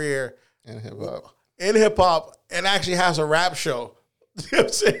a career in hip-hop. And actually has a rap show. You know what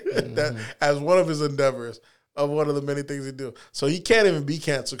I'm saying? Mm-hmm. That as one of his endeavors of one of the many things he do. So he can't even be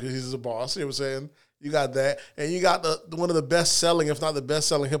canceled because he's a boss. You know what I'm saying? You got that. And you got one of the best-selling, if not the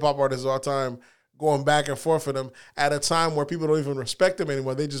best-selling hip-hop artists of all time going back and forth with him at a time where people don't even respect him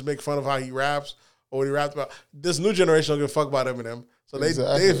anymore. They just make fun of how he raps or what he raps about. This new generation don't give a fuck about Eminem. So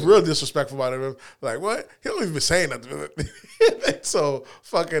they're real disrespectful about him. Like, what? He don't even be saying nothing. So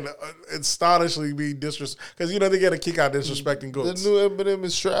fucking astonishingly be disrespectful. Because, they get a kick out disrespecting goats. The new Eminem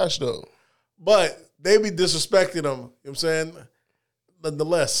is trash, though. But they be disrespecting him. You know what I'm saying?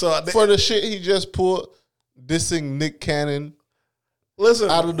 Nonetheless. So for the shit he just pulled, dissing Nick Cannon. Listen.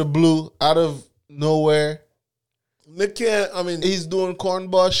 Out of the blue, out of nowhere. Nick Cannon, he's doing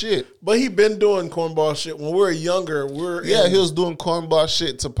cornball shit. But he been doing cornball shit. When we were younger, he was doing cornball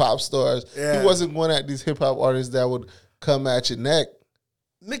shit to pop stars. Yeah. He wasn't going at these hip-hop artists that would come at your neck.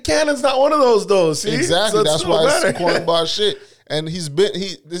 Nick Cannon's not one of those, see? Exactly. So that's why it's cornball shit. And here's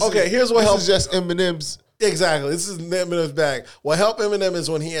what helps. This is just Eminem's. Exactly. This is Eminem's bag. What helped Eminem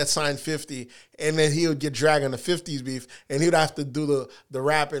is when he had signed 50, and then he would get dragged in the 50s beef, and he'd have to do the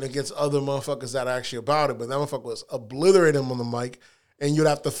rapping against other motherfuckers that are actually about it. But that motherfucker was obliterating him on the mic, and you'd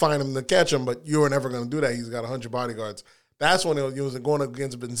have to find him to catch him, but you were never going to do that. He's got 100 bodyguards. That's when he was going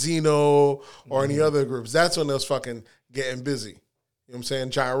against Benzino or any other groups. That's when it was fucking getting busy. You know what I'm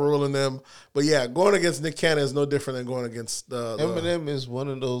saying? Ja Rule and them. But yeah, going against Nick Cannon is no different than going against Eminem is one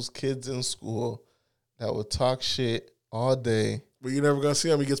of those kids in school that would talk shit all day. But you're never going to see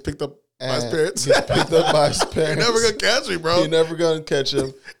him. He gets picked up by his parents. Gets picked up by his parents. You're never going to catch me, bro. You're never going to catch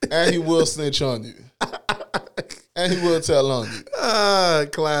him. And he will snitch on you. And he will tell on you.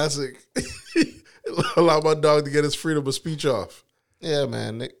 Classic. Allow my dog to get his freedom of speech off. Yeah,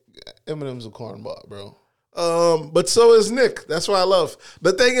 man. Eminem's a cornball, bro. But so is Nick. That's what I love.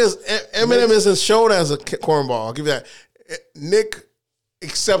 The thing is, Eminem isn't shown as a cornball. I'll give you that. Nick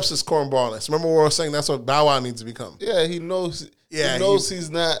accepts his cornballness. Remember we were saying that's what Bow Wow needs to become. Yeah, he knows. Yeah, he knows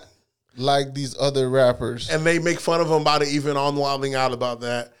he's not like these other rappers, and they make fun of him about it, even on Wilding Out about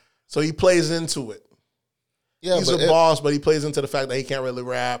that. So he plays into it. Yeah, he's a boss, but he plays into the fact that he can't really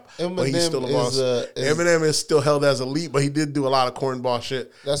rap. But he's still a boss. Eminem is still held as elite, but he did do a lot of cornball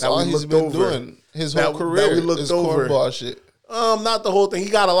shit. That's all he's been doing his whole career. That we looked over. Cornball shit. Not the whole thing.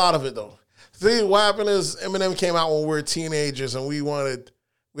 He got a lot of it though. See, what happened is Eminem came out when we were teenagers, and we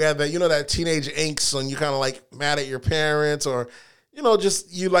had that, that teenage angst, and you kind of like mad at your parents, or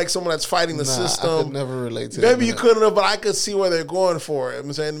just you like someone that's fighting the system. I could never relate to Maybe Eminem. You couldn't have, but I could see where they're going for it.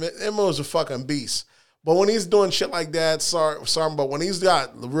 I'm saying Eminem was a fucking beast. But when he's doing shit like that, sorry, but when he's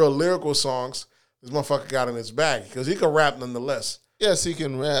got the real lyrical songs, this motherfucker got in his bag because he can rap nonetheless. Yes, he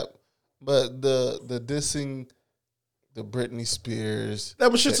can rap, but the dissing the Britney Spears,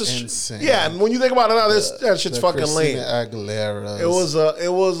 that was shit's insane. Yeah, and when you think about it now, that shit's fucking Christina lame. Aguilera.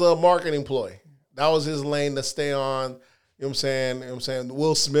 It was a marketing ploy. That was his lane to stay on. You know what I'm saying? You know what I'm saying?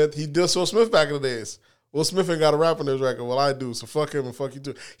 Will Smith, he dissed Will Smith back in the days. Will Smith ain't got a rap on his record. Well, I do, so fuck him and fuck you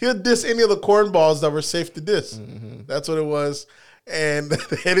too. He'll diss any of the cornballs that were safe to diss. Mm-hmm. That's what it was. And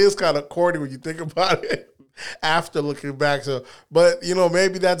it is kind of corny when you think about it after looking back. So, but,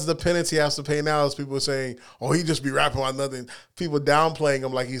 maybe that's the penance he has to pay now is people saying, oh, he just be rapping on nothing. People downplaying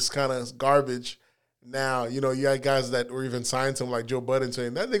him like he's kind of garbage. Now, you got guys that were even signed to him like Joe Budden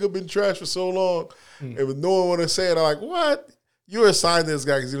saying, that nigga been trash for so long. Mm-hmm. And with no one want to say it, I'm like, what? You were signed to this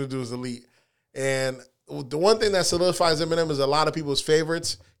guy because you didn't do his elite. And the one thing that solidifies Eminem is a lot of people's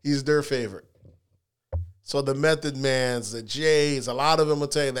favorites. He's their favorite. So the Method Mans, the Jays, a lot of them will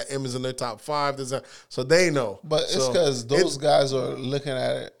tell you that M is in their top 5. So they know. But it's because those guys are looking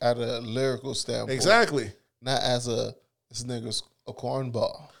at it at a lyrical standpoint. Exactly. Not as this nigga's a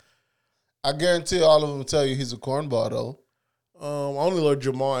cornball. I guarantee all of them will tell you he's a cornball, though. Only Lord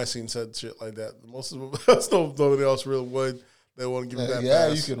Jamal I seen said shit like that. Most of them, nobody else really would. They want to give him that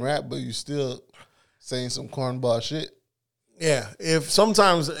pass. You can rap, but you still saying some cornball shit. Yeah, if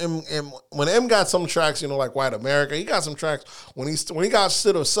sometimes when M got some tracks, like White America, he got some tracks when he got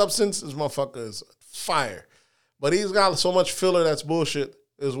shit of substance, this motherfucker is fire. But he's got so much filler that's bullshit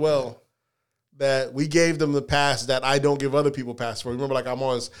as well that we gave them the pass that I don't give other people pass for. Remember, I'm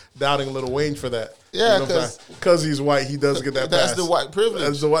always doubting Lil Wayne for that. Yeah, because he's white, he does get that that's pass. The white privilege.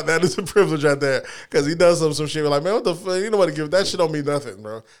 That is the privilege right there. Because he does some shit. We're like, man, what the fuck? You know what to give? That shit don't mean nothing,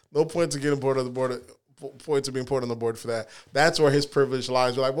 bro. No point to getting bored on the board. Point to being put on the board for that. That's where his privilege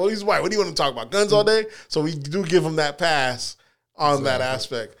lies. We're like, well, he's white. What do you want to talk about? Guns all day? So we do give him that pass on that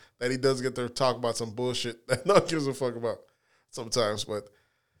aspect that he does get to talk about some bullshit that no one gives a fuck about sometimes. But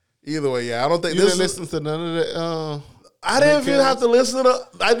either way, yeah, I don't think you didn't listen to none of that. I didn't even have to listen to.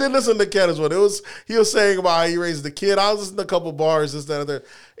 I did listen to Candace one. He was saying about how he raised the kid. I was listening to a couple bars, this, that, and that.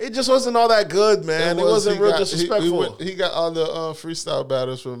 It just wasn't all that good, man. It wasn't real disrespectful. He got all the freestyle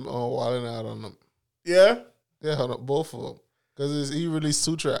battles from Wildin' Out on them. Yeah? Yeah, both of them. Because he released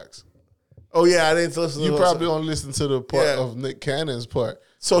 2 tracks. Oh, yeah, I didn't listen to You probably only listened to the part of Nick Cannon's part.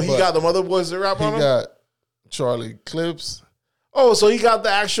 So he got the other boys that rap on him? He got Charlie Clips. Oh, so he got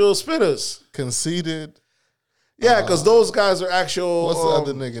the actual spitters. Conceited. Yeah, because those guys are actual. What's the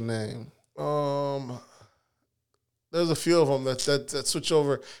other nigga name? There's a few of them that switch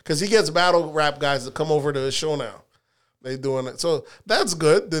over. Because he gets battle rap guys that come over to his show now. They doing it. So that's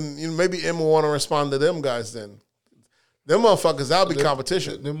good. Then maybe M will want to respond to them guys then. Them motherfuckers, that'll be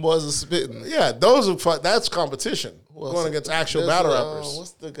competition. Them boys are spitting. Yeah, that's competition. Going against actual battle rappers.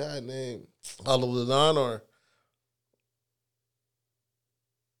 What's the guy name? Oliver Don or?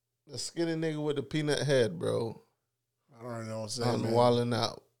 The skinny nigga with the peanut head, bro. I don't really know his name. I'm wilding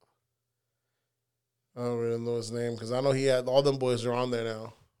out. I don't really know his name because I know he had all them boys are on there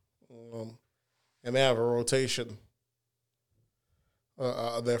now. And they have a rotation.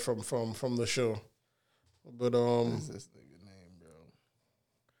 They're from the show, but What's this nigga name, bro?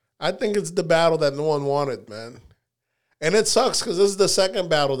 I think it's the battle that no one wanted, man, and it sucks because this is the second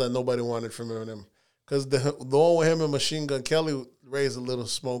battle that nobody wanted from Eminem. Because the one with him and Machine Gun Kelly raised a little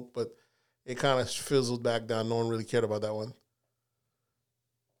smoke, but it kind of fizzled back down. No one really cared about that one.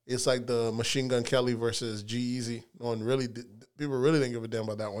 It's like the Machine Gun Kelly versus G-Eazy. No one really did. People really didn't give a damn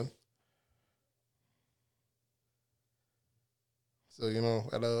about that one. So,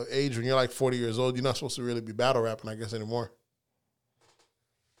 at an age when you're like 40 years old, you're not supposed to really be battle rapping, I guess, anymore.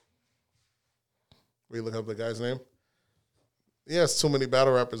 Will you look up the guy's name? He has too many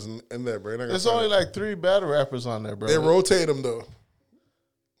battle rappers in there, bro. There's only like 3 battle rappers on there, bro. They rotate them, though.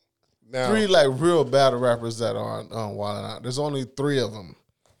 Now, 3 like real battle rappers that are on Wild 'N Out. There's only 3 of them.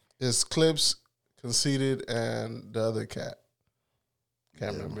 It's Clips, Conceited, and the other cat.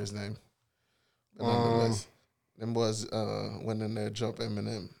 Can't remember his name. But nonetheless, them boys went in there jump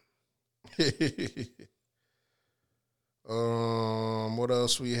Eminem. What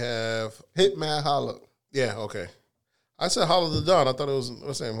else we have? Hitman Holla. Yeah, okay. I said Holla the Don. I thought it was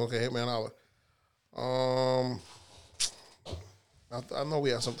what's the name? Okay, Hitman Holla. I know we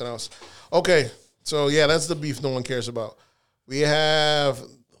have something else. Okay, so yeah, that's the beef no one cares about. We have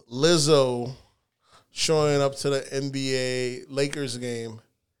Lizzo showing up to the NBA Lakers game.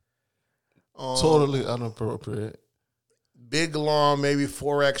 Totally inappropriate. Big long, maybe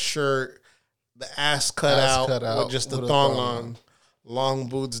 4X shirt, the ass cut out with just the thong on. Long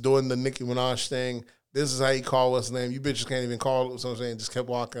boots, doing the Nicki Minaj thing. This is how you call what's name. You bitches can't even call it. So I'm saying, just kept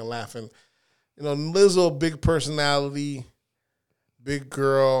walking and laughing. Lizzo, big personality, big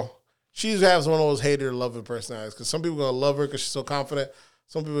girl. She has one of those hater loving personalities because some people are gonna love her because she's so confident.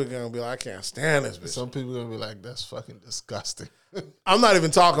 Some people are gonna be like, I can't stand this bitch. Some people are gonna be like, that's fucking disgusting. I'm not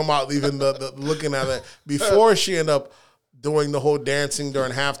even talking about even the looking at it before she ended up doing the whole dancing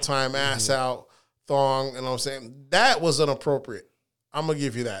during halftime, ass out, thong, and I'm saying that was inappropriate. I'm gonna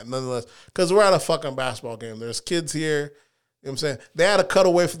give you that, nonetheless, because we're at a fucking basketball game. There's kids here. You know what I'm saying? They had to cut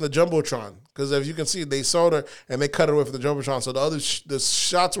away from the Jumbotron because if you can see, they sold her and they cut away from the Jumbotron. So the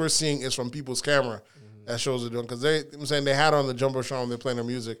shots we're seeing is from people's camera that shows it doing because I'm saying they had her on the Jumbotron when they're playing their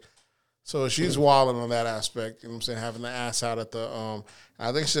music. So she's wilding on that aspect. You know what I'm saying? Having the ass out at the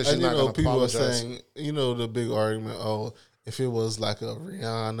I think she said she's not going to apologize. People are saying, the big argument, if it was like a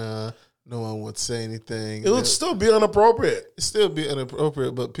Rihanna, no one would say anything. It would still be inappropriate. It'd still be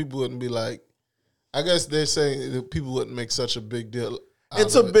inappropriate, but people wouldn't be like, I guess they're saying that people wouldn't make such a big deal.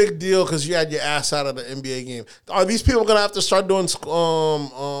 It's a big deal because you had your ass out of the NBA game. Are these people going to have to start doing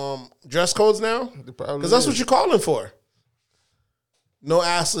dress codes now? Because that's what you're calling for. No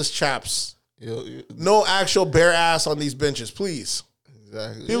assless chaps. No actual bare ass on these benches, please.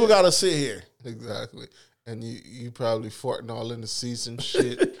 Exactly. People got to sit here. Exactly. And you probably farting all in the seats and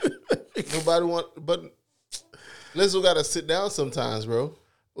shit. Nobody but Lizzo got to sit down sometimes, bro.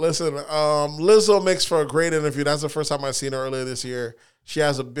 Listen, Lizzo makes for a great interview. That's the first time I seen her earlier this year. She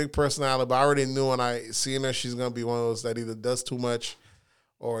has a big personality, but I already knew when I seen her, she's going to be one of those that either does too much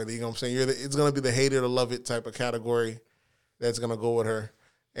or, you know what I'm saying, it's going to be the hate it or love it type of category that's going to go with her.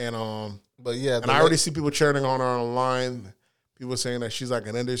 And but yeah, and I already see people churning on her online. People saying that she's like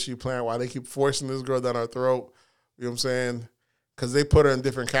an industry plant. Why they keep forcing this girl down our throat? You know what I'm saying? Because they put her in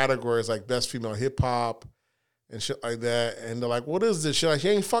different categories like best female hip hop and shit like that. And they're like, what is this? She's like, she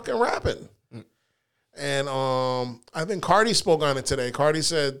ain't fucking rapping. And I think Cardi spoke on it today. Cardi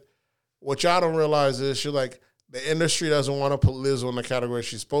said, what y'all don't realize is she's like, the industry doesn't want to put Lizzo in the category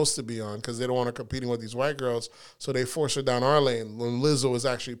she's supposed to be on because they don't want her competing with these white girls. So they force her down our lane when Lizzo is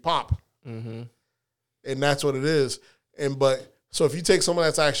actually pop. Mm-hmm. And that's what it is. So if you take someone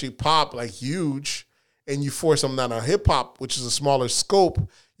that's actually pop, like huge, and you force them down on hip hop, which is a smaller scope,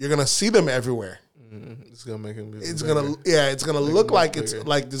 you're going to see them everywhere. Mm-hmm. It's gonna make him. It's gonna look like it's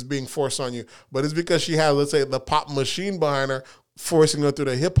like this being forced on you, but it's because she has, let's say, the pop machine behind her, forcing her through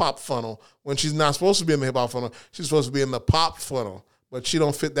the hip hop funnel when she's not supposed to be in the hip hop funnel. She's supposed to be in the pop funnel, but she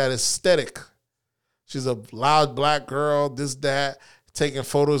don't fit that aesthetic. She's a loud black girl, this, that, taking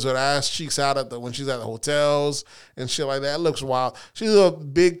photos of her ass cheeks out when she's at the hotels and shit like that. It looks wild. She's a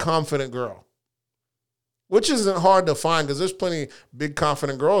big, confident girl. Which isn't hard to find because there's plenty of big,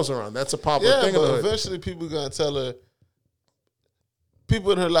 confident girls around. That's a popular thing. But eventually people going to tell her,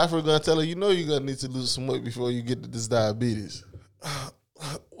 people in her life are going to tell her, you know you're going to need to lose some weight before you get to this diabetes.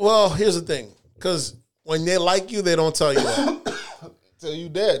 Well, here's the thing. Because when they like you, they don't tell you that. Tell you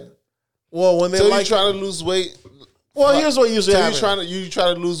that. Well, when they like you trying to lose weight. Well, here's what usually happens. You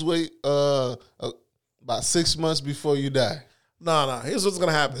try to lose weight about 6 months before you die. No. Here's what's going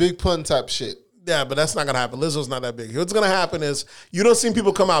to happen. Big pun type shit. Yeah, but that's not going to happen. Lizzo's not that big. What's going to happen is you don't see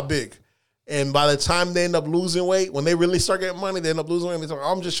people come out big. And by the time they end up losing weight, when they really start getting money, they end up losing weight. They say,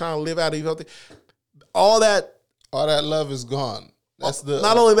 I'm just trying to live out, eat healthy. All that love is gone. That's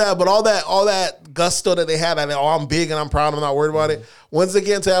not only that, but all that gusto that they had, that I'm big and I'm proud, I'm not worried about it. Once they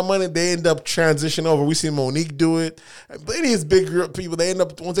get into that money, they end up transitioning over. We see Monique do it. But these big people, they end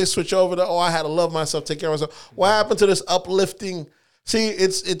up, once they switch over to, I had to love myself, take care of myself. What happened to this uplifting? See,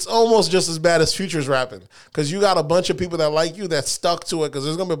 it's almost just as bad as Future's rapping because you got a bunch of people that like you that stuck to it because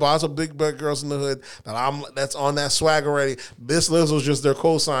there's gonna be lots of big girls in the hood that's on that swag already. This Lizzo's just their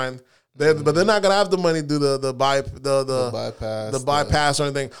cosign. But they're not gonna have the money to do the bypass or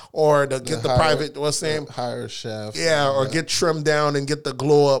anything, or to get the private higher shaft. Yeah, or get trimmed down and get the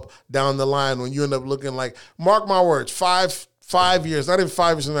glow up down the line when you end up looking like, mark my words, 5 years, not even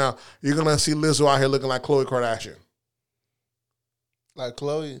 5 years from now, you're gonna see Lizzo out here looking like Khloe Kardashian. Like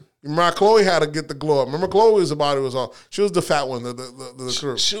Khloe. Remember, Khloe had to get the glow up. Remember, Khloe's body was all. She was the fat one. The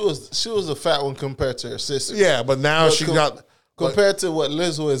crew. She was the fat one compared to her sister. Yeah, but now she got compared to what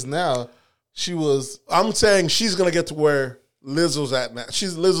Lizzo is now. She was. I'm saying she's gonna get to where Lizzo's at now.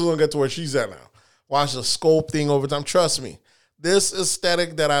 Lizzo's gonna get to where she's at now. Watch the scope thing over time. Trust me, this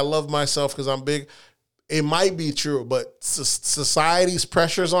aesthetic that I love myself because I'm big. It might be true, but society's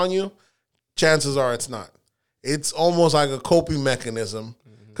pressures on you. Chances are it's not. It's almost like a coping mechanism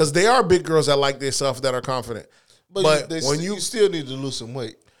because they are big girls that like themselves that are confident. But when you still need to lose some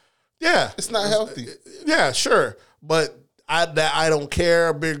weight. Yeah, it's not healthy. Yeah, sure, but I don't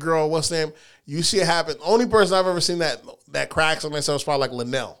care. Big girl, what's the name? You see it happen. Only person I've ever seen that cracks on myself is probably like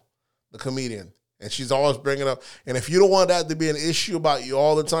Linnell, the comedian, and she's always bringing it up. And if you don't want that to be an issue about you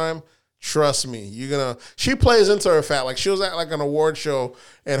all the time, trust me, she plays into her fat. Like she was at like an award show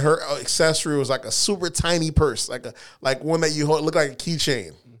and her accessory was like a super tiny purse, like one that you hold, look like a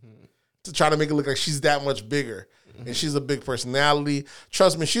keychain to try to make it look like she's that much bigger. And she's a big personality.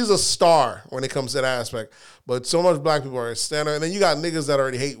 Trust me, she's a star when it comes to that aspect. But so much black people are standing. And then you got niggas that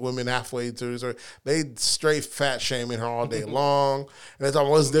already hate women halfway to this. They straight fat shaming her all day long. And they talk,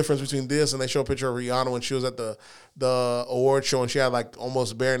 what's the difference between this? And they show a picture of Rihanna when she was at the award show and she had like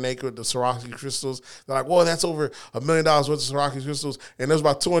almost bare naked with the Swarovski crystals. They're like, whoa, that's over $1 million worth of Swarovski crystals. And there's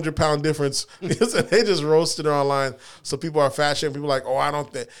about 200-pound difference. They just roasted her online. So people are fat shaming. People are like, I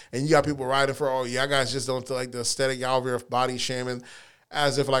don't think. And you got people writing for, y'all guys just don't like the aesthetic. Y'all over here body shaming.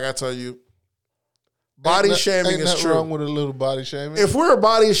 as if, like I tell you, body shaming is true. Wrong with a little body shaming. If we're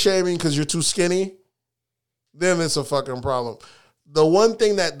body shaming because you're too skinny, then it's a fucking problem. The one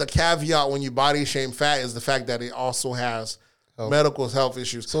thing that the caveat when you body shame fat is the fact that it also has medical health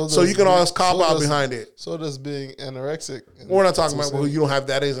issues. So you can always cop out behind it. So does being anorexic. We're not talking about you don't have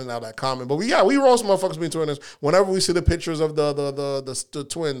that isn't now that common. But we roast motherfuckers being twins. Whenever we see the pictures of the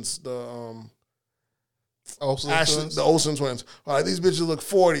twins, the Olsen twins. All right, these bitches look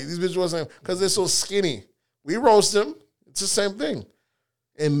 40. These bitches wasn't because they're so skinny. We roast them. It's the same thing.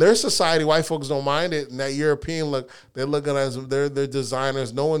 In their society, white folks don't mind it. And that European look, they're looking as they're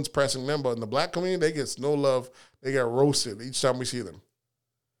designers. No one's pressing them. But in the black community, they get no love. They get roasted each time we see them.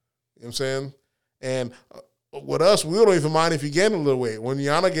 You know what I'm saying? And with us, we don't even mind if you get a little weight. When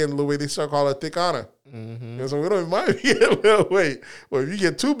Yana getting a little weight, they start calling it thick Anna. Mm-hmm. So we don't even mind if you get a little weight. Well, if you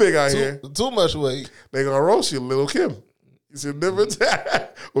get too big out here, too much weight, they gonna roast you, little Kim. You see the difference?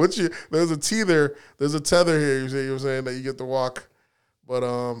 There's a tether. There's a tether here. You know what I'm saying, that you get to walk. But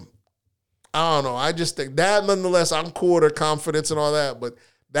I don't know. I just think that nonetheless, I'm cool with her confidence and all that. But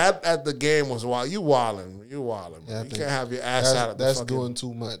that at the game was wild. You wilding. Yeah, you can't have your ass out of the That's doing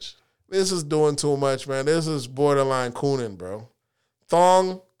too much. This is doing too much, man. This is borderline cooning, bro.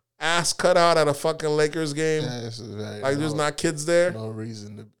 Thong, ass cut out at a fucking Lakers game. Yeah, this is there's not kids there. No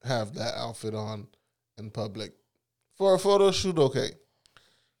reason to have that outfit on in public. For a photo shoot, okay.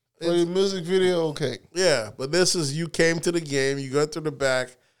 For your music video, okay. Yeah, but this is you came to the game, you got to the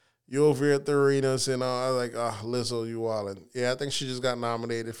back, you over here at the arenas, and I was like, Lizzo, you wildin'. Yeah, I think she just got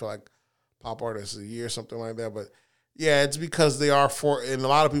nominated for like Pop Artist of the Year or something like that. But yeah, it's because they are and a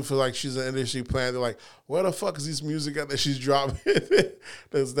lot of people feel like she's an industry plant. They're like, where the fuck is this music that she's dropping?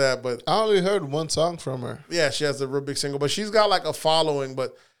 There's that. But I only heard one song from her. Yeah, she has a real big single, but she's got like a following.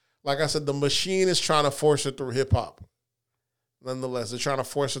 But like I said, the machine is trying to force her through hip hop. Nonetheless, they're trying to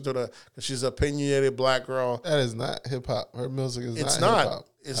force her to because she's an opinionated black girl. That is not hip hop. Her music is not hip hop.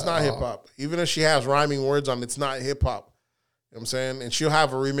 It's not hip hop. Even if she has rhyming words on it, it's not hip hop. You know what I'm saying? And she'll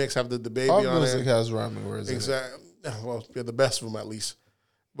have a remix, have the baby on it. All music has rhyming words. Exactly. Well, yeah, the best of them at least.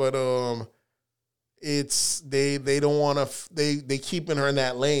 But it's they don't want to. They keeping her in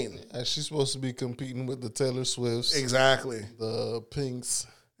that lane. And she's supposed to be competing with the Taylor Swifts. Exactly. The Pinks.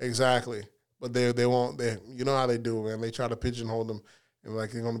 Exactly. But they won't. You know how they do, man. They try to pigeonhole them, and like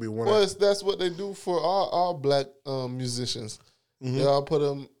they're gonna be one. Well, that's what they do for all black musicians. Mm-hmm. They all put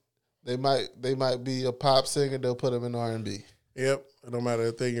them. They might be a pop singer. They'll put them in R&B. Yep. No matter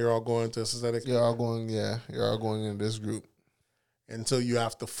the thing, you're all going to synthetic. You're all going in this group until you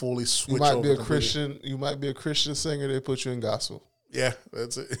have to fully switch. You might over be a Christian. You might be a Christian singer. They put you in gospel. Yeah,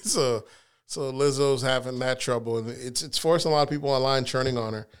 so Lizzo's having that trouble, and it's forcing a lot of people online churning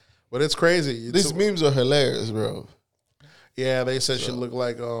on her. But it's crazy. These memes are hilarious, bro. Yeah, they said she looked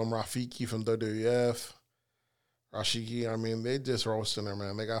like Rafiki from WWF. Rashiki, I mean, they just roasting her,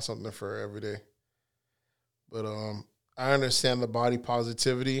 man. They got something for her every day. But I understand the body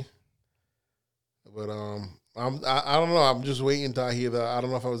positivity. But I don't know. I'm just waiting till I hear that. I don't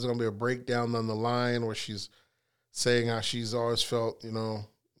know if it was going to be a breakdown on the line where she's saying how she's always felt,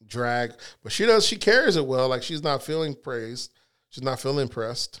 drag. But she carries it well. Like, she's not feeling praised. She's not feeling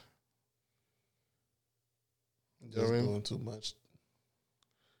impressed. Just doing too much.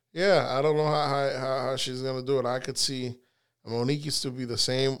 Yeah, I don't know how she's gonna do it. I could see Monique used to be the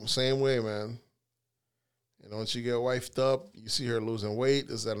same way, man. Once you get wifed up, you see her losing weight,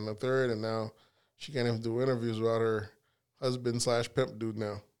 this, that, and the third, and now she can't even do interviews without her husband/pimp dude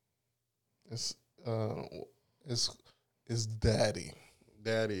now. It's daddy.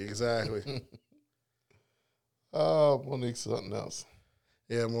 Daddy, exactly. Monique's something else.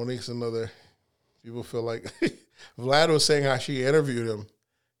 Yeah, Monique's another. People feel like Vlad was saying how she interviewed him.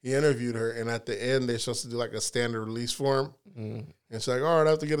 He interviewed her, and at the end, they're supposed to do like a standard release form. Mm. And it's like, all right,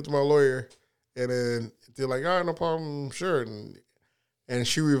 I have to get it to my lawyer. And then they're like, all right, no problem, sure. And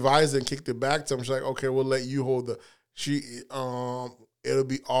she revised it and kicked it back to him. She's like, okay, we'll let you hold it'll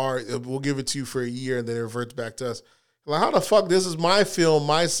be we'll give it to you for a year, and then it reverts back to us. Like, how the fuck? This is my film,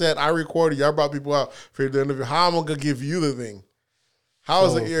 my set. I recorded you. I brought people out for the interview. How am I going to give you the thing? How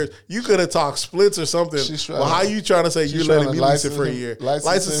is it yours? You could have talked splits or something. Well, how you trying to say you're letting me lease it for a year?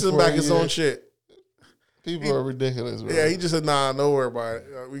 License him back his own shit. People are ridiculous, bro. Yeah, he just said, nah, don't worry about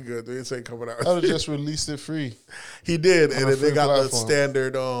it. We good. This ain't coming out. I would have just released it free. He did, and then they got the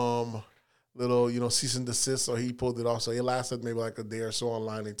standard little, cease and desist, so he pulled it off. So it lasted maybe like a day or so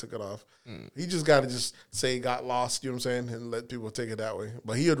online. He took it off. He just got to just say it got lost, you know what I'm saying, and let people take it that way.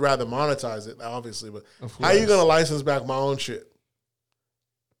 But he would rather monetize it, obviously. But how are you going to license back my own shit?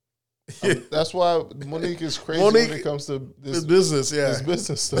 That's why Monique is crazy when it comes to this business. Yeah, this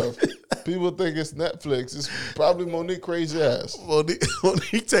business stuff. People think it's Netflix. It's probably Monique crazy ass.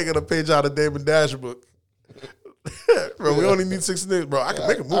 Monique taking a page out of Damon Dash book. Bro, we only need 6 minutes, bro. I can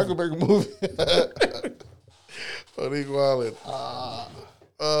make a movie. I can make a movie. Monique Wallen.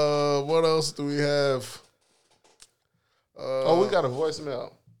 What else do we have? We got a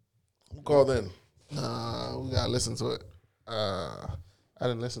voicemail. Who called in? We gotta listen to it. I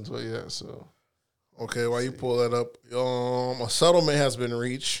didn't listen to it yet, so. Okay, while you pull that up, a settlement has been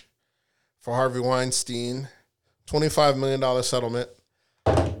reached for Harvey Weinstein, $25 million settlement,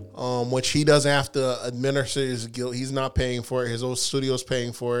 which he doesn't have to administer his guilt. He's not paying for it. His own studio's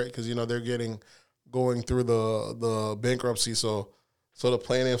paying for it because they're going through the bankruptcy. So the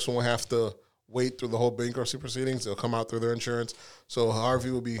plaintiffs won't have to wait through the whole bankruptcy proceedings. They'll come out through their insurance. So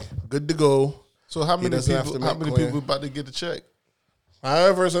Harvey will be good to go. So how many people about to get the check?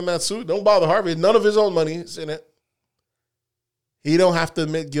 However's in that suit, don't bother Harvey. None of his own money is in it. He don't have to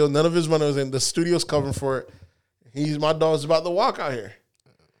admit guilt. None of his money was in. The studio's covering for it. My dog's about to walk out here.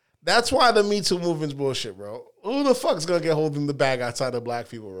 That's why the Me Too movement's bullshit, bro. Who the fuck's gonna get holding the bag outside of black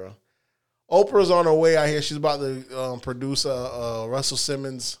people, bro? Oprah's on her way out here. She's about to produce a Russell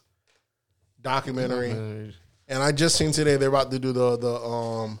Simmons documentary. And I just seen today they're about to do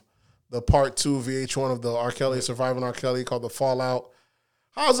the part 2 VH1 of the R. Kelly, Surviving R. Kelly, called The Fallout.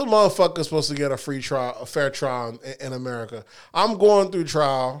 How's a motherfucker supposed to get a fair trial in America? I'm going through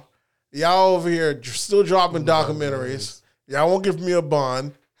trial. Y'all over here still dropping documentaries. Y'all won't give me a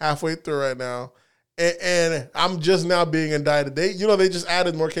bond halfway through right now. And I'm just now being indicted. They just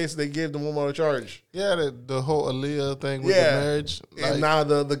added more cases. They gave them one more charge. Yeah, the whole Aaliyah thing with the marriage. And now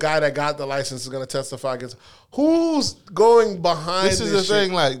the guy that got the license is going to testify against. Who's going behind this? This is the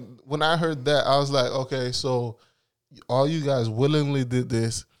thing. Like, when I heard that, I was like, okay, so all you guys willingly did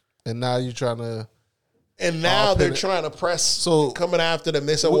this, and now you're trying to. And now they're trying to press. So coming after them,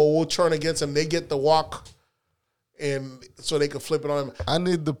 they said, "Well, we'll turn against them." They get the walk, and so they can flip it on them. I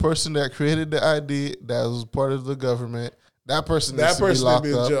need the person that created the ID that was part of the government. That person needs to be locked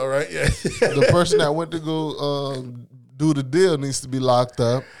up. Jail, right? Yeah. The person that went to go do the deal needs to be locked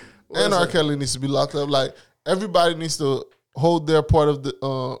up, and R. Kelly needs to be locked up. Like, everybody needs to hold their part of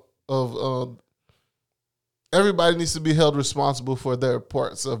the everybody needs to be held responsible for their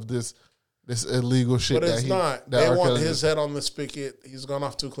parts of this illegal shit. But it's not. They want his head on the spigot. He's gone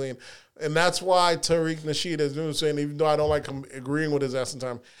off too clean. And that's why Tariq Nasheed is saying, even though I don't like him agreeing with his ass in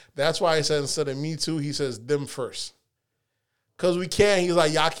time, that's why he says instead of me too, he says them first. Because we can't, he's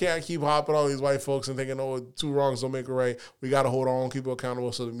like, y'all can't keep hopping all these white folks and thinking, oh, 2 wrongs don't make a right. We got to hold our own people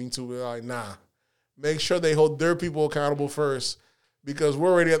accountable. So the me too, we're like, nah. Make sure they hold their people accountable first. Because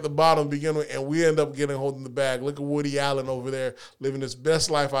we're already at the bottom to begin with, and we end up holding the bag. Look at Woody Allen over there living his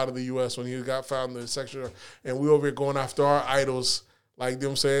best life out of the U.S. when he got found in the sexual, and we over here going after our idols, like, you know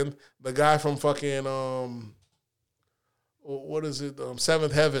what I'm saying? The guy from fucking, what is it,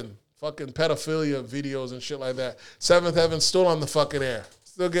 Seventh Heaven, fucking pedophilia videos and shit like that. Seventh Heaven still on the fucking air,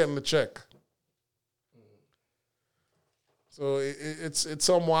 still getting the check. So it's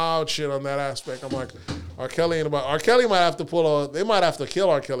some wild shit on that aspect. I'm like, R. Kelly ain't about. R. Kelly might have to they might have to kill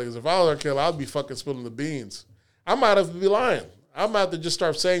R. Kelly. Because if I was R. Kelly, I'd be fucking spilling the beans. I might have to be lying. I might have to just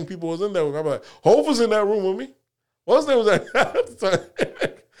start saying people was in there. I'm like, Hov was in that room with me. What's name was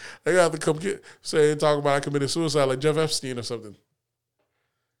that? They got to come talk about I committed suicide like Jeff Epstein or something.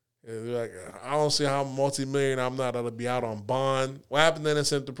 And they're like, I don't see how multi-millionaire I'm not going to be out on bond. What happened then?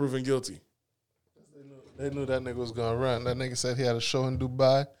 Innocent to proven guilty. They knew that nigga was going to run. That nigga said he had a show in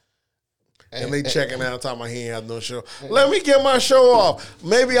Dubai. And they checking out, talking about he ain't had no show. Let me get my show off.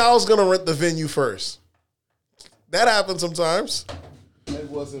 Maybe I was going to rent the venue first. That happens sometimes. It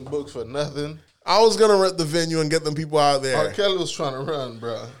wasn't booked for nothing. I was going to rent the venue and get them people out there. R. Kelly was trying to run,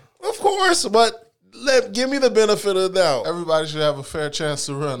 bro. Of course, but give me the benefit of the doubt. Everybody should have a fair chance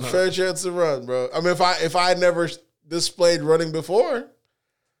to run. Fair chance to run, bro. I mean, if I never displayed running before,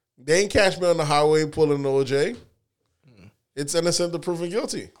 they ain't catch me on the highway pulling the OJ. It's innocent to proven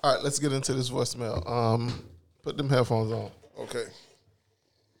guilty. All right, let's get into this voicemail. Put them headphones on. Okay.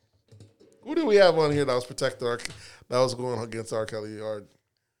 Who do we have on here that was protecting that was going against R. Kelly Yard?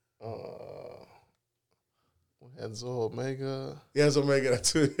 We had Zoe Omega. Yeah, Zoe Omega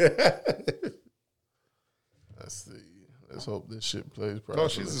too. Let's see. Let's hope this shit plays properly. No,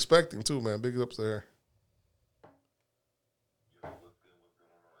 she's expecting too, man. Big ups to her.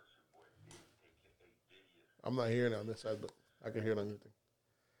 I'm not hearing it on this side, but I can hear it on your thing.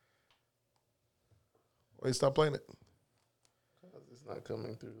 Why you stop playing it? Because it's not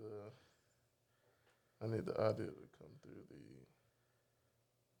coming through I need the audio to come through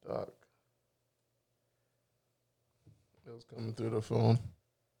the dock. Echoes coming through the phone.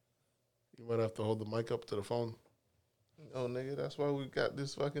 You might have to hold the mic up to the phone. Oh, nigga, that's why we got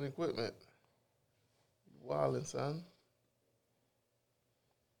this fucking equipment. Wildin', son.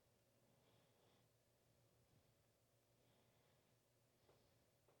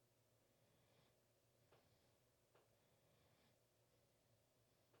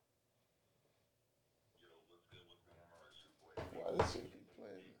 Why this shit keep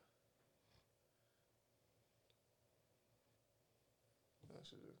playing? I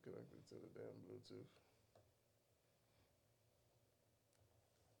should just connect it to the damn Bluetooth.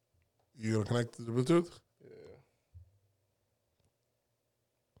 You gonna connect to the Bluetooth? Yeah.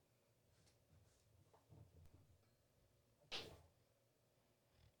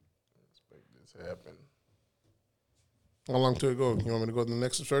 Let's make this happen. How long till it go? You want me to go to the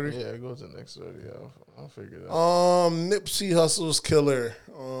next absurdity? Yeah, go to the next 30. I'll figure it out. Nipsey Hussle's killer.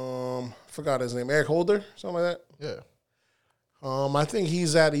 Forgot his name. Eric Holder, something like that. Yeah. I think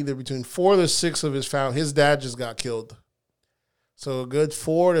he's at either between 4 to 6 of his family. His dad just got killed. So a good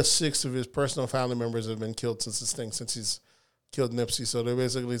 4 to 6 of his personal family members have been killed since he's killed Nipsey. So they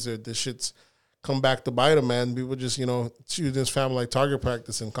basically said this shit's come back to bite him, man. People just, shooting his family like target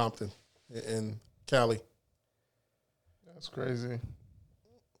practice in Compton, in Cali. That's crazy.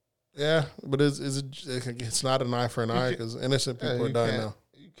 Yeah, but it's not an eye for an eye because innocent people are dying now.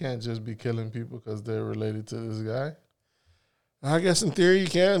 You can't just be killing people because they're related to this guy. I guess in theory you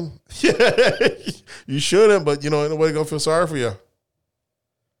can. Yeah, you shouldn't, but nobody gonna feel sorry for you.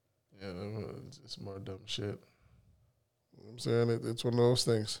 Yeah, it's more dumb shit. I'm saying it's one of those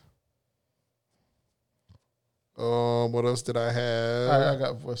things. What else did I have? I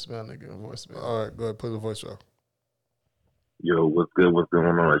got voicemail, nigga. Voicemail. All right, go ahead, play the voicemail. Yo, what's good? What's going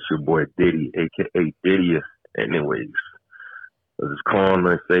on? It's your boy Diddy, a.k.a. Diddy. Anyways, I was just calling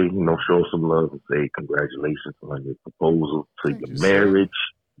to say, show some love and say congratulations on your proposal to your marriage,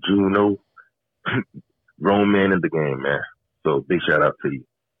 Juno. Grown man in the game, man. So big shout out to you.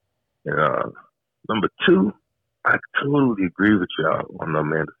 And number 2, I totally agree with y'all on the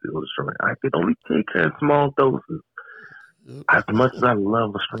Amanda Seales joint. I could only take her in small doses. As much as I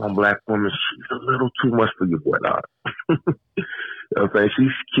love a strong black woman, she's a little too much for your boy, dog. You know what I'm saying?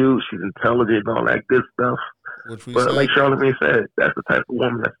 She's cute, she's intelligent, and all that good stuff. But like Charlamagne said, that's the type of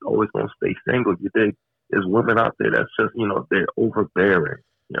woman that's always going to stay single. You dig? There's women out there that's just, they're overbearing.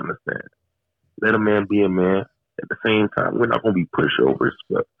 You understand? Let a man be a man. At the same time, we're not going to be pushovers,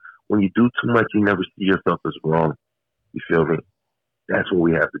 but when you do too much, you never see yourself as wrong. You feel me? That's where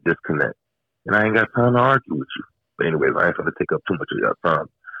we have to disconnect. And I ain't got time to argue with you. But anyways, I ain't going to take up too much of your time.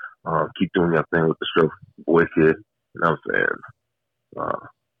 Keep doing your thing with the show, boy, kid. You know what I'm saying?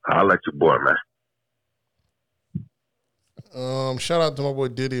 I like your boy, man. Shout out to my boy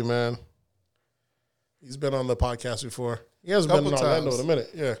Diddy, man. He's been on the podcast before. He has been in Orlando in a minute.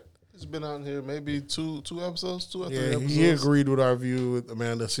 Yeah. He's been on here maybe two episodes, 2 or 3 episodes. He agreed with our view with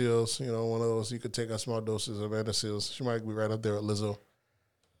Amanda Seales. One of those you could take a small doses of Amanda Seales. She might be right up there with Lizzo.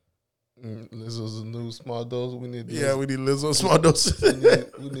 Lizzo's a new small dose. We need Lizzo small doses.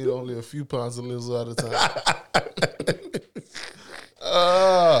 we need only a few pounds of Lizzo at a time.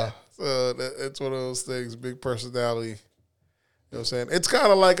 So it's one of those things. Big personality. You know what I'm saying? It's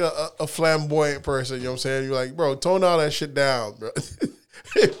kind of like a flamboyant person. You know what I'm saying? You're like, bro, tone all that shit down, bro.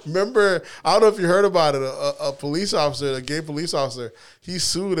 Remember, I don't know if you heard about it. A police officer, a gay police officer, he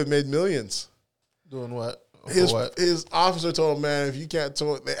sued and made millions. Doing what? His officer told him, man, if you can't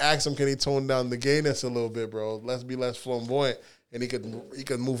they asked him, can he tone down the gayness a little bit, bro? Let's be less flamboyant, and he could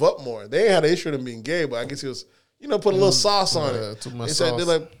move up more. They ain't had an issue with him being gay, but I guess he was, put a little sauce on it. Too much he sauce. said,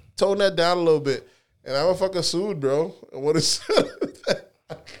 they're like, tone that down a little bit. And I'm a fucking sued, bro. And what is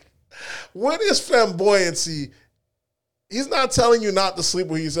what is flamboyancy? He's not telling you not to sleep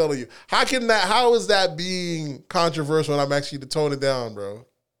when he's telling you. How is that being controversial when I'm actually to tone it down, bro?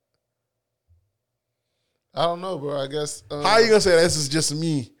 I don't know, bro. I guess. How are you gonna say this is just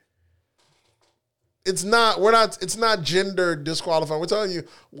me? It's not. It's not gender disqualifying. We're telling you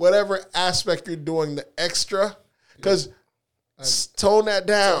whatever aspect you're doing, the extra, because tone that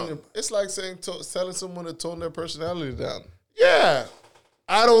down. It's like saying telling someone to tone their personality down. Yeah,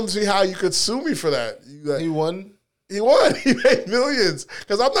 I don't see how you could sue me for that. He won. He won. He made millions.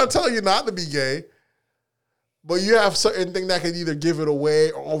 Because I'm not telling you not to be gay. But you have certain things that can either give it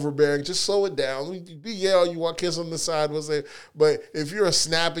away or overbearing. Just slow it down. Be gay all you want, kiss on the side. But if you're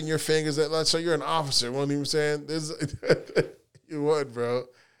snapping your fingers, let's say you're an officer, you know what I'm saying? You would, bro.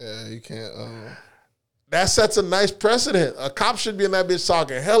 Yeah, you can't. That sets a nice precedent. A cop should be in that bitch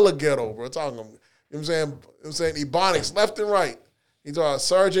talking hella ghetto, bro. Talking, you know what I'm saying? Ebonics, left and right. He's a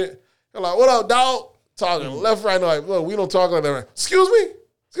sergeant. They're like, what up, dog? talking left, right, like, look, we don't talk like that. Excuse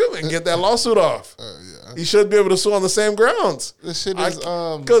me, and get that lawsuit off. Yeah. He should be able to sue on the same grounds. This shit is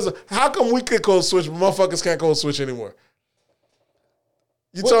because how come we could code switch, but motherfuckers can't code switch anymore?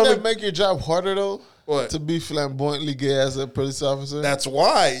 You wouldn't tell that me make your job harder though? what? To be flamboyantly gay as a police officer? That's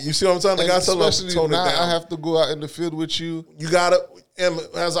why. You see what I'm saying? The guy especially tone it now, down. I have to go out in the field with you. You gotta, and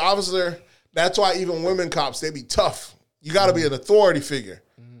as an officer, that's why even women cops, they be tough. You gotta be an authority figure.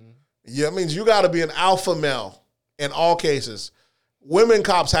 Yeah, it means you gotta be an alpha male in all cases. Women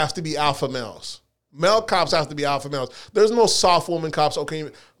cops have to be alpha males. Male cops have to be alpha males. There's no soft woman cops. Okay,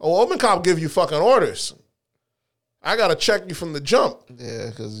 a woman cop give you fucking orders. I gotta check you from the jump. Yeah,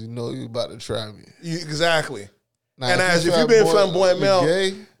 because you know you about to try me. Exactly. Now, and as if you've been flamboyant male,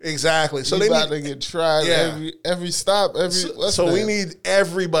 gay, exactly. So you they about need to get tried every stop. So we need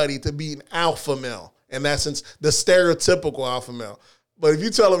everybody to be an alpha male. In that sense, the stereotypical alpha male. But if you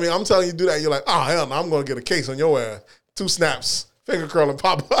telling me, I'm telling you to do that, you're like, oh, hell no, I'm going to get a case on your ass. 2 snaps, finger curl and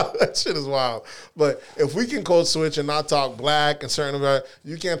pop out. That shit is wild. But if we can code switch and not talk black and certain about,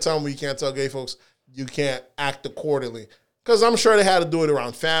 you can't tell me you can't tell gay folks you can't act accordingly. Because I'm sure they had to do it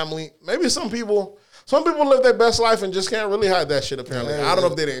around family. Maybe some people live their best life and just can't really hide that shit, apparently. I don't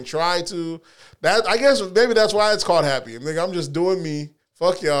know if they didn't try to. That I guess maybe that's why it's called happy. I'm just doing me.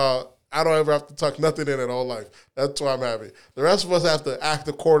 Fuck y'all. I don't ever have to tuck nothing in all life. That's why I'm happy. The rest of us have to act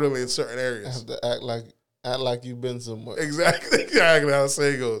accordingly in certain areas. Have to act like you've been somewhere. Exactly how the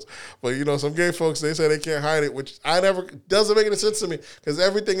saying goes. But some gay folks, they say they can't hide it, which doesn't make any sense to me because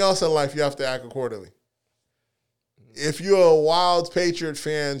everything else in life you have to act accordingly. If you're a wild Patriot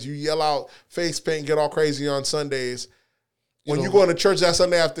fan, you yell out face paint, get all crazy on Sundays. When you go to church that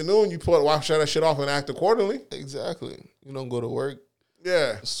Sunday afternoon, you wash that shit off and act accordingly. Exactly. You don't go to work.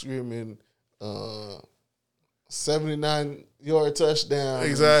 Yeah. Screaming 79-yard touchdown.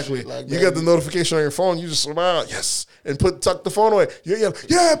 Exactly. Like you get the notification on your phone, you just smile, yes, and tuck the phone away. You yell,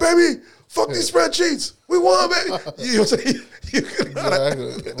 yeah, baby, fuck these spreadsheets. We won, baby.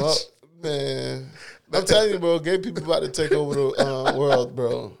 Exactly. Well, man, I'm telling you, bro, gay people about to take over the world,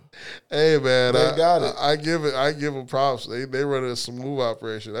 bro. Hey, man, they got it. I give them props. They run a smooth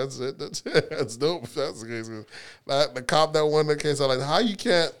operation. That's it. That's dope. That's the case. The cop that won the case, I'm like, how you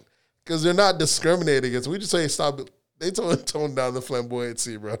can't? Because they're not discriminating against. We just say stop it. They tone down the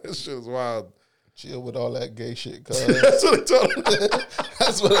flamboyancy, bro. This shit is wild. Chill with all that gay shit, cuz. That's what they told him.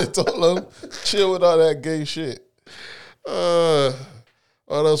 That's what they told him. Chill with all that gay shit.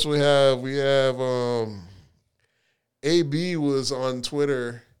 What else we have? We have AB was on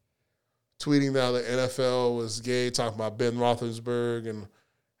Twitter tweeting that the NFL was gay, talking about Ben Roethlisberger and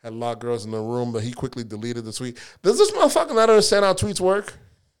had a lot of girls in the room, but he quickly deleted the tweet. Does this motherfucker not understand how tweets work?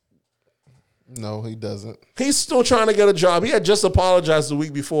 No, he doesn't. He's still trying to get a job. He had just apologized the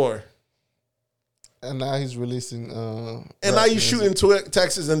week before. And now he's releasing... and now you shooting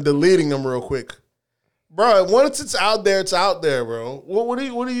texts and deleting them real quick. Bro, once it's out there, bro. What do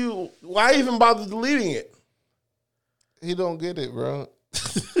you... Why even bother deleting it? He don't get it, bro.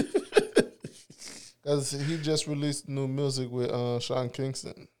 Because he just released new music with Sean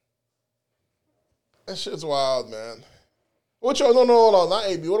Kingston. That shit's wild, man. No, hold on. Not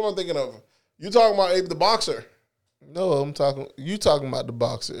AB. What am I thinking of? You talking about AB the boxer? No, you talking about the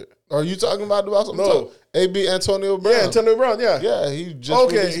boxer. Are you talking about the boxer? No. AB Antonio Brown. Yeah, Antonio Brown, yeah. Yeah, he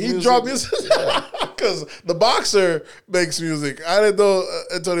just he dropped music. Because the boxer makes music. I didn't know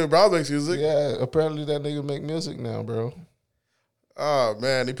Antonio Brown makes music. Yeah, apparently that nigga make music now, bro. Oh,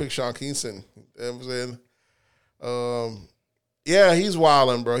 man, he picked Sean Kingston. You know what I'm saying? Yeah, he's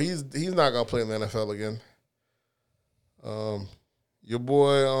wilding, bro. He's not going to play in the NFL again. Your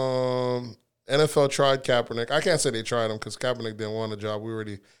boy, NFL tried Kaepernick. I can't say they tried him because Kaepernick didn't want a job. We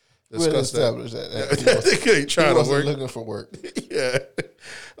already discussed that. He trying to work. Looking for work. Yeah.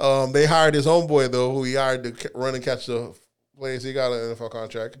 They hired his homeboy, though, who he hired to run and catch the plays. He got an NFL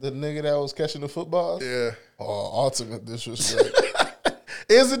contract. The nigga that was catching the football? Yeah. Oh, ultimate disrespect.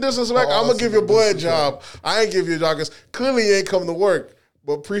 Is it disrespect? I'm going to give your boy a job. I ain't give you a job because clearly he ain't coming to work.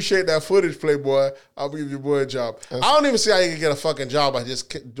 But appreciate that footage, Playboy. I'll give your boy a job. I don't even see how you can get a fucking job by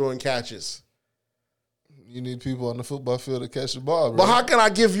just doing catches. You need people on the football field to catch the ball, bro. But how can I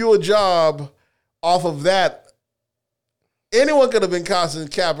give you a job off of that? Anyone could have been casting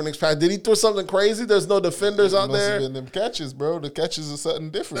Kaepernick's pass. Did he throw something crazy? There's no defenders out there. Must have been them catches, bro. The catches are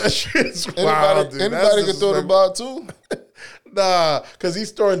something different. That shit's wild, dude. Anybody can throw the ball too. Nah, because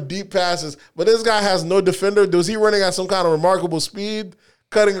he's throwing deep passes. But this guy has no defender. Does he running at some kind of remarkable speed,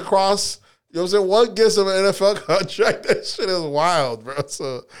 cutting across? You know what I'm saying? What gives him an NFL contract? That shit is wild, bro.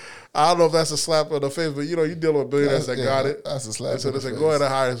 So I don't know if that's a slap in the face, but you dealing with billionaires that got it. That's a slap so in the they face. go ahead and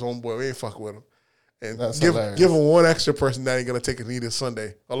hire his homeboy. We ain't fucking with him. And give him one extra person that ain't gonna take a knee this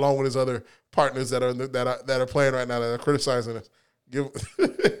Sunday, along with his other partners that are playing right now that are criticizing us.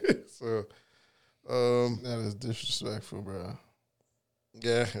 So that is disrespectful, bro.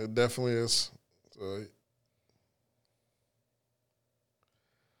 Yeah, it definitely is. So,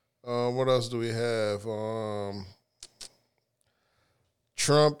 what else do we have?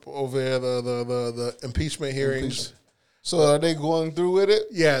 Trump over there, the impeachment hearings. So are they going through with it?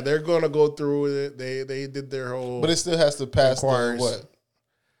 Yeah, they're going to go through with it. They did their whole. But it still has to pass the what?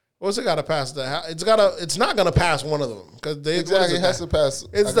 What's it got to pass? It's not going to pass one of them because exactly it has to pass.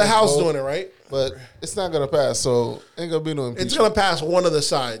 It's the House doing it, right? But it's not going to pass, so ain't going to be no impeachment. It's going to pass one of the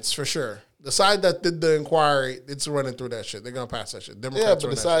sides for sure. The side that did the inquiry, it's running through that shit. They're going to pass that shit. Democrats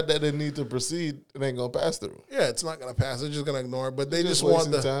but the side that didn't need to proceed, it ain't going to pass through. Yeah, it's not going to pass. They're just going to ignore it. But they just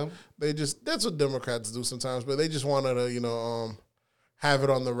want time. That's what Democrats do sometimes. But they just wanted to, have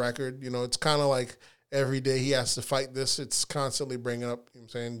it on the record. It's kind of like every day he has to fight this. It's constantly bringing up, you know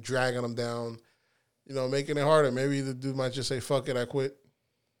what I'm saying, dragging him down, making it harder. Maybe the dude might just say, fuck it, I quit.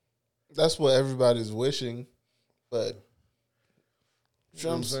 That's what everybody's wishing. But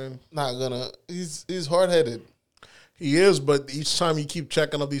Trump's not gonna. He's hard-headed. He is, but each time you keep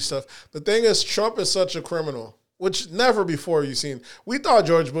checking up these stuff. The thing is, Trump is such a criminal, which never before you've seen. We thought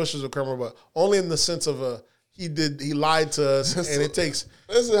George Bush was a criminal, but only in the sense of he lied to us, and it takes.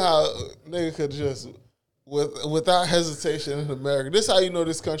 This is how nigga could just without hesitation in America. This is how you know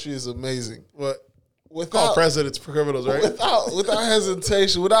this country is amazing. What? Call presidents criminals, right? Without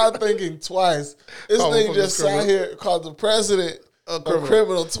hesitation, without thinking twice. This nigga just sat here called the president a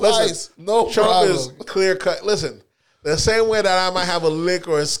criminal twice. Listen, no Trump problem. is clear cut. Listen, the same way that I might have a lick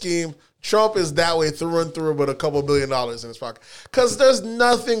or a scheme, Trump is that way through and through with a couple $1 billion in his pocket. Because there's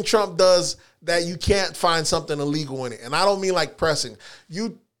nothing Trump does that you can't find something illegal in it. And I don't mean like pressing.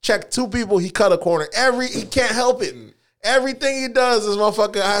 You check 2 people, he cut a corner. He can't help it. Everything he does, this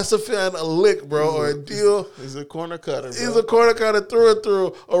motherfucker has to find a lick, bro, or a deal. He's a corner cutter, bro. He's a corner cutter through and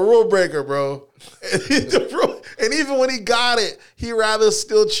through, a rule breaker, bro. And even when he got it, he rather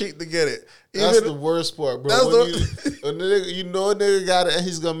still cheat to get it. That's the worst part, bro. A nigga got it and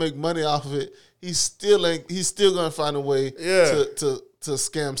he's gonna make money off of it. He's still gonna find a way to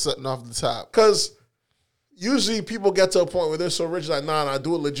scam something off the top. Because usually people get to a point where they're so rich, like, nah,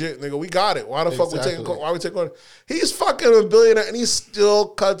 do it legit, nigga. We got it. Why the fuck we taking on? He's fucking a billionaire and he still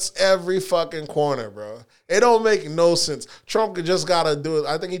cuts every fucking corner, bro. It don't make no sense. Trump just gotta do it.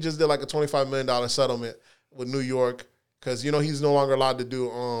 I think he just did like a $25 million settlement with New York because he's no longer allowed to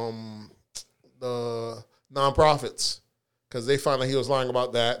do the nonprofits because they found out he was lying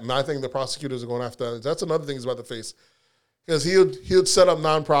about that, and I think the prosecutors are going after that. That's another thing he's about to face because he would set up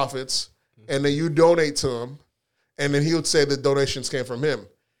nonprofits. And then you donate to him, and then he would say the donations came from him.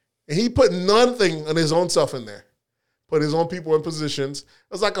 And he put nothing on his own stuff in there. Put his own people in positions. It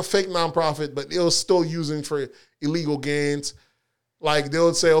was like a fake nonprofit, but it was still using for illegal gains. Like they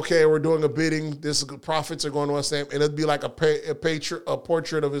would say, okay, we're doing a bidding. This profits are going to us, and it'd be like a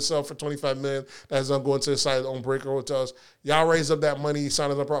portrait of himself for $25 million that's going to go into his site on Breaker Hotels. Y'all raise up that money,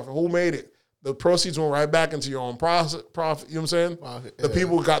 sign as a profit. Who made it? The proceeds went right back into your own profit. You know what I'm saying? Wow, yeah. The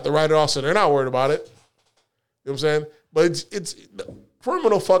people who got the write it off, so they're not worried about it. You know what I'm saying? But it's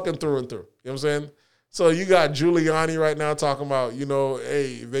criminal fucking through and through. You know what I'm saying? So you got Giuliani right now talking about,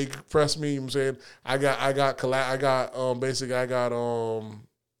 hey, they press me. You know what I'm saying? I got not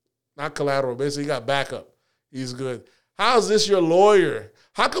collateral. Basically, he got backup. He's good. How is this your lawyer?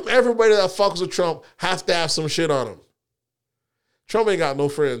 How come everybody that fucks with Trump have to have some shit on him? Trump ain't got no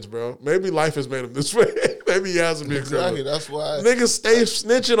friends, bro. Maybe life has made him this way. Maybe he hasn't been exactly. That's why niggas stay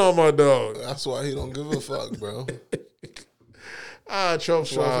snitching on my dog. That's why he don't give a fuck, bro.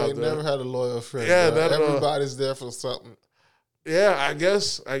 Trump's wild. He never had a loyal friend. Yeah, everybody's there for something. Yeah, I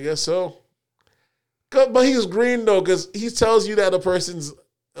guess so. But he's green though, because he tells you that a person's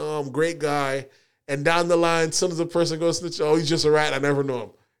great guy, and down the line, as soon as the person goes snitch, he's just a rat. I never know him.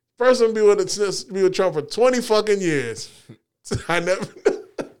 Person be with Trump for 20 fucking years. I never.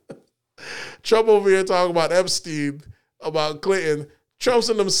 Trump over here talking about Epstein, about Clinton. Trump's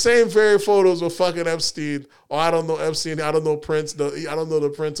in them same very photos with fucking Epstein. Or I don't know Epstein. I don't know Prince. I don't know the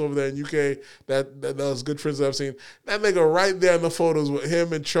Prince over there in UK that was good friends with Epstein. That nigga right there in the photos with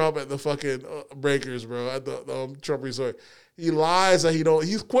him and Trump at the fucking Breakers, bro, at the Trump resort. He lies that he don't.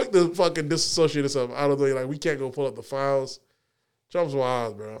 He's quick to fucking disassociate himself out of the like we can't go pull up the files. Trump's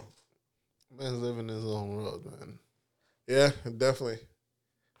wild, bro. Man's living his own world, man. Yeah, definitely.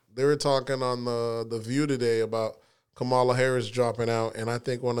 They were talking on the View today about Kamala Harris dropping out, and I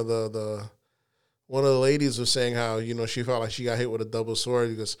think one of the ladies was saying how she felt like she got hit with a double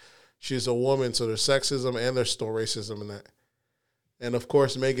sword because she's a woman, so there's sexism and there's still racism in that. And of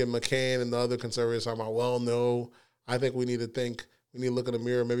course, Meghan McCain and the other conservatives are about, well, no, I think we need to look in the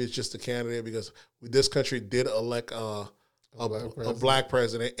mirror. Maybe it's just the candidate because this country did elect a black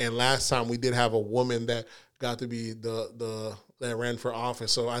president, and last time we did have a woman that got to be that ran for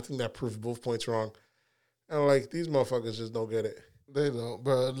office. So I think that proved both points wrong. And like these motherfuckers just don't get it. They don't,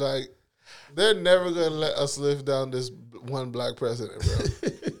 bro. Like they're never gonna let us live down this one black president,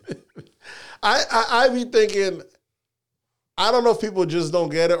 bro. I be thinking, I don't know if people just don't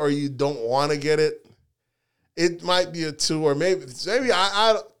get it or you don't want to get it. It might be a two, or maybe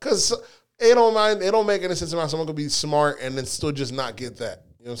I because it don't make any sense about someone could be smart and then still just not get that.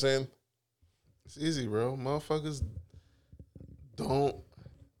 You know what I'm saying? It's easy, bro. Motherfuckers don't.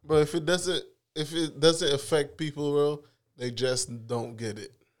 But if it doesn't affect people, bro, they just don't get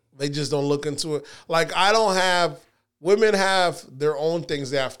it. They just don't look into it. Like women have their own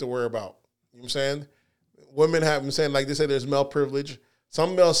things they have to worry about. You know what I'm saying? Women have, I'm saying, like they say there's male privilege.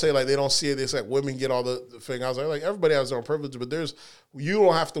 Some males say like they don't see it. They say like women get all the thing. I was like everybody has their own privilege, but you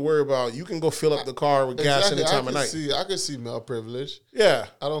don't have to worry about. You can go fill up the car with gas any time of night. I can see male privilege. Yeah,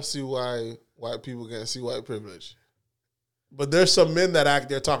 I don't see why white people can't see white privilege. But there's some men that act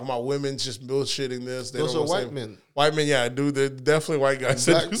there talking about women just bullshitting this. Those are white men. White men, yeah, dude. They're definitely white guys.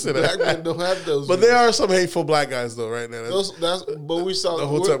 Black men don't have those. But there are some hateful black guys though, right now. But we saw the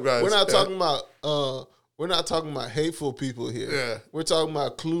hotep guys. We're not talking about. We're not talking about hateful people here. Yeah, we're talking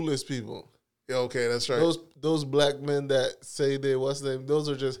about clueless people. Yeah, okay, that's right. Those black men that say what's their name? Those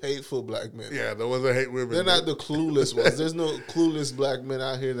are just hateful black men. Yeah, the ones that hate women. They're not the clueless ones. There's no clueless black men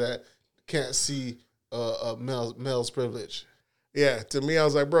out here that can't see male's privilege. Yeah, to me, I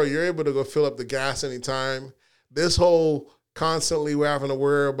was like, bro, you're able to go fill up the gas anytime. This whole constantly we're having to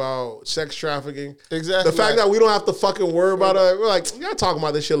worry about sex trafficking. Exactly. The fact that we don't have to fucking worry about it, we're like, y'all talking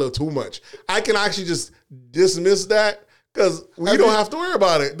about this shit a little too much. I can actually just dismiss that because we don't have to worry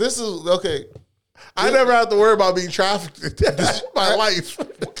about it. This is, okay. I never have to worry about being trafficked. That's my life.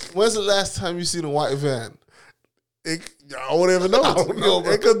 When's the last time you seen a white van? I wouldn't even know.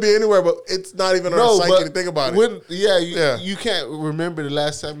 It could be anywhere, but it's not even our psyche to think about it. You can't remember the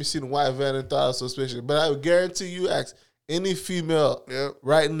last time you seen a white van and thought it was suspicious. But I would guarantee you ask any female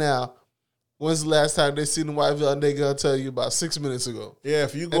right now, when's the last time they seen a white van, and they going to tell you about 6 minutes ago. Yeah,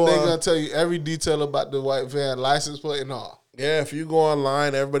 if you go and they going to tell you every detail about the white van, license plate and all. Yeah, if you go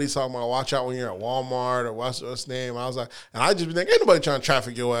online, everybody's talking about watch out when you're at Walmart or what's its name. I was like, and I just be thinking, ain't nobody trying to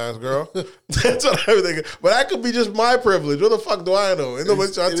traffic your ass, girl. That's what I was thinking. But that could be just my privilege. What the fuck do I know? Ain't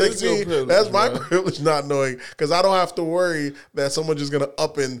nobody trying to take me. That's my privilege not knowing, because I don't have to worry that someone's just going to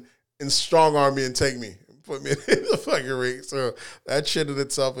up and strong arm me and take me. Put me in the fucking ring. So that shit in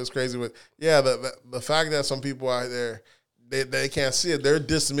itself is crazy. But yeah, the fact that some people out there, they can't see it. They're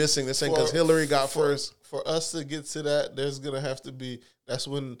dismissing this thing because Hillary got first. For us to get to that, there's gonna have to be. That's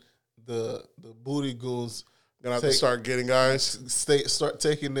when the booty goons gonna have to start getting guys. Start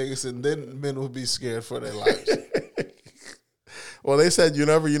taking niggas, and then men will be scared for their lives. Well, they said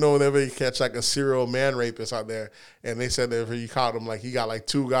whenever you catch like a serial man rapist out there, and they said that if you caught him, like he got like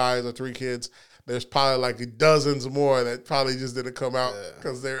 2 guys or 3 kids, there's probably like dozens more that probably just didn't come out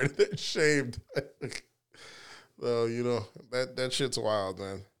because they're shamed. So that shit's wild,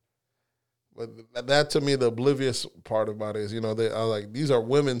 man. But that to me, the oblivious part about it is, they are like, these are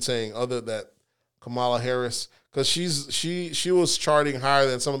women saying that Kamala Harris, because she was charting higher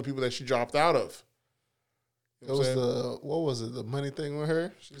than some of the people that she dropped out of. It was the money thing with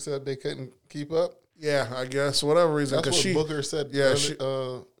her? She said they couldn't keep up. Yeah, I guess for whatever reason. That's what Booker said. Yeah,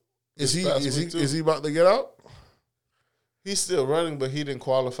 is he about to get out? He's still running, but he didn't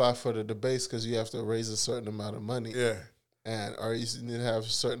qualify for the debates because you have to raise a certain amount of money. Yeah. Or you need to have a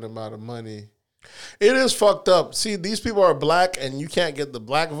certain amount of money. It is fucked up. See, these people are black and you can't get the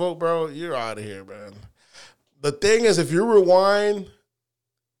black vote, bro. You're out of here, man. The thing is, if you rewind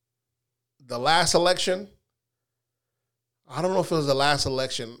the last election, I don't know if it was the last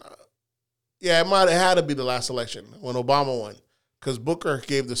election. Yeah, it had to be the last election when Obama won. Because Booker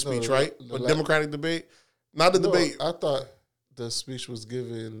gave the speech, right? The Democratic debate. Not the debate. I thought the speech was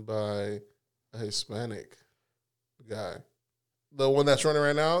given by a Hispanic guy. The one that's running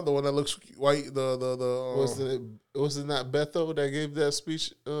right now, the one that looks white, was it not Beto that gave that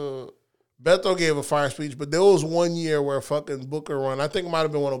speech? Beto gave a fire speech, but there was one year where fucking Booker won. I think it might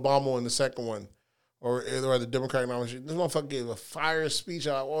have been when Obama won the second one, or the Democratic nomination. This motherfucker gave a fire speech.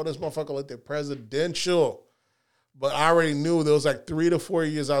 I'm like, this motherfucker looked at presidential. But I already knew there was like 3 to 4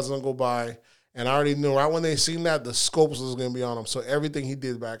 years I was gonna go by, and I already knew right when they seen that the scopes was gonna be on him. So everything he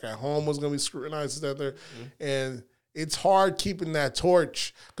did back at home was gonna be scrutinized, and it's hard keeping that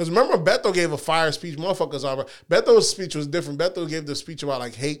torch. Because remember, Beto gave a fire speech. Motherfuckers are. Beto's speech was different. Beto gave the speech about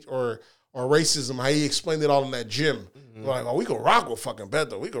like hate or racism, how he explained it all in that gym. Mm-hmm. Like, oh, we could rock with fucking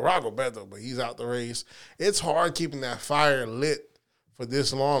Beto. We could rock with Beto, but he's out the race. It's hard keeping that fire lit for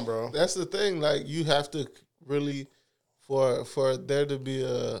this long, bro. That's the thing. Like, you have to really, for there to be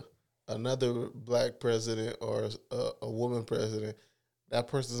another black president or a woman president, that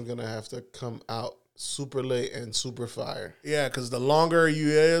person's going to have to come out super late and super fire. Yeah, because the longer you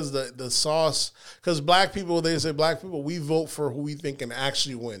is, the sauce. Because black people, they say black people, we vote for who we think can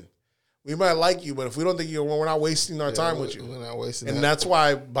actually win. We might like you, but if we don't think you win, we're not wasting our time with you. We're not wasting and that's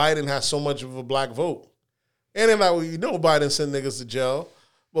why Biden has so much of a black vote. And then, like, we know Biden sent niggas to jail,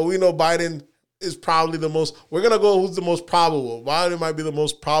 but we know Biden is probably the most, we're going to go who's the most probable. Biden might be the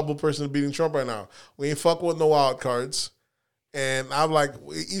most probable person beating Trump right now. We ain't fucking with no wild cards. And I'm like,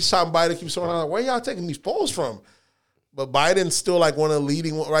 each time Biden keeps saying, like, where y'all taking these polls from? But Biden's still like one of the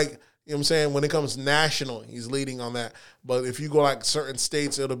leading, right? You know what I'm saying? When it comes national, he's leading on that. But if you go like certain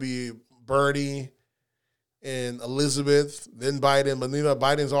states, it'll be Bernie and Elizabeth, then Biden. But you know,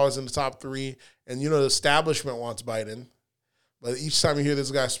 Biden's always in the top 3. And you know, the establishment wants Biden. But each time you hear this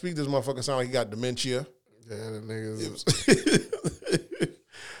guy speak, this motherfucker sound like he got dementia. Yeah, the niggas.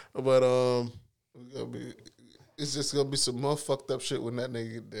 But it's just gonna be some more fucked up shit when that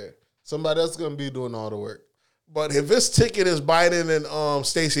nigga get there. Somebody else gonna be doing all the work. But if his ticket is Biden and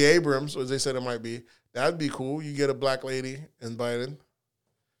Stacey Abrams, as they said it might be, that'd be cool. You get a black lady and Biden.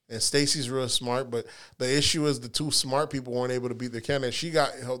 And Stacey's real smart, but the issue is the 2 smart people weren't able to beat the candidate. She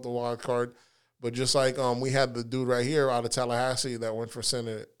got held the wild card, but just like we had the dude right here out of Tallahassee that went for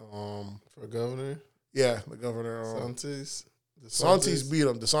Senate. For governor? Yeah, the governor. DeSantis beat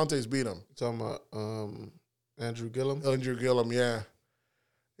him. DeSantis beat him. You talking about Andrew Gillum? Andrew Gillum, yeah. You know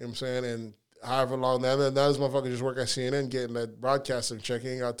what I'm saying? And however long, now this motherfucker just work at CNN getting that broadcasting check.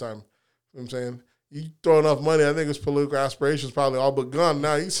 He ain't got time. You know what I'm saying? You throw enough money, I think his political aspirations probably all but gone.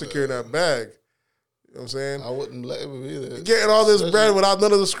 Now he's securing that bag. You know what I'm saying? I wouldn't blame him either. Getting all this bread without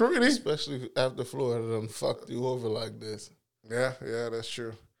none of the scrutiny. Especially after Florida done fucked you over like this. Yeah, that's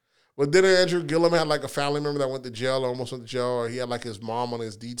true. But didn't Andrew Gillum had like a family member that went to jail or almost went to jail, or he had like his mom on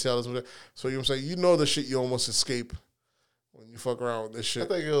his details? So you know what I'm saying? You know the shit you almost escape when you fuck around with this shit. I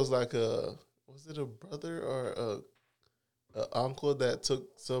think it was like was it a brother or a uncle that took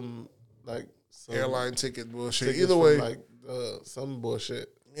some airline ticket bullshit. Either way, some bullshit.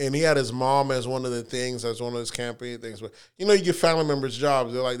 And he had his mom as one of the things, as one of his campaign things. But you know, you get family members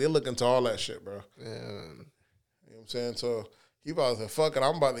jobs. They look into all that shit, bro. Yeah. You know what I'm saying? So he probably said, "Fuck it,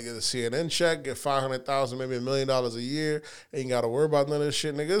 I'm about to get a CNN check, get $500,000, maybe $1 million a year. Ain't got to worry about none of this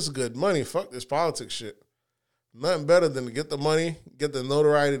shit, nigga. This is good money. Fuck this politics shit. Nothing better than to get the money, get the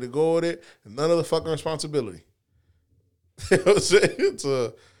notoriety to go with it, and none of the fucking responsibility." You know what I'm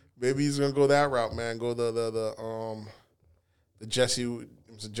saying? Maybe he's gonna go that route, man. Go the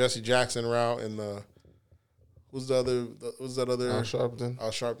Jesse Jackson route, and who's that other? Al Sharpton.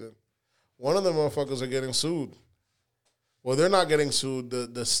 Al Sharpton. One of them motherfuckers are getting sued. Well, they're not getting sued.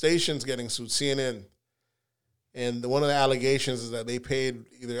 The station's getting sued, CNN. And one of the allegations is that they paid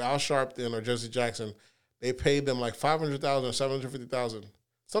either Al Sharpton or Jesse Jackson. They paid them like $500,000 or $750,000,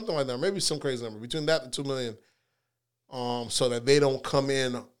 something like that. Maybe some crazy number between that and $2 million, so that they don't come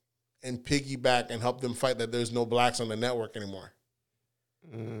in and piggyback and help them fight that there's no blacks on the network anymore.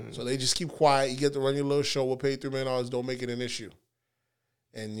 So they just keep quiet. You get to run your little show. We'll pay you $3 million. Don't make it an issue.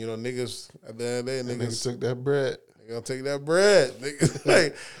 And, you know, niggas, at the end of the day, niggas took that bread. They gonna take that bread.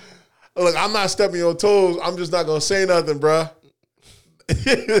 Like, look, I'm not stepping your toes. I'm just not gonna say nothing, bruh.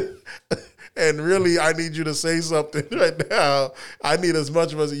 And really, I need you to say something right now. I need as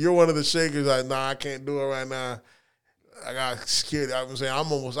much of us. You're one of the shakers. Like, nah, I can't do it right now. I got scared. I'm saying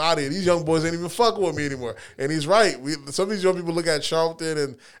I'm almost out of here. These young boys ain't even fucking with me anymore. And he's right. Some of these young people look at Sharpton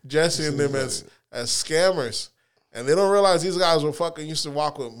and Jesse and them as scammers, and they don't realize these guys were fucking used to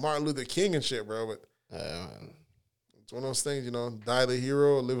walk with Martin Luther King and shit, bro. But it's one of those things, you know, die the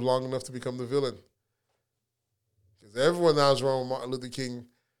hero or live long enough to become the villain. Because everyone now is wrong with Martin Luther King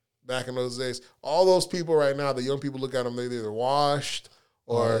back in those days. All those people right now, the young people look at them, they either washed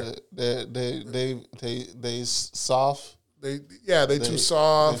or they soft. They too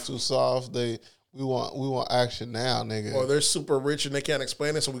soft. They too soft. We want action now, nigga. Or they're super rich and they can't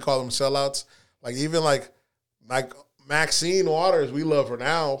explain it, so we call them sellouts. Like even like Maxine Waters, we love her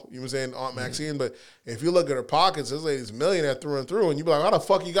now. You were saying Aunt Maxine, but if you look at her pockets, this lady's a millionaire through and through, and you be like, how the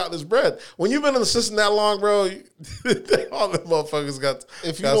fuck you got this bread? When you've been in the system that long, bro, all the motherfuckers got.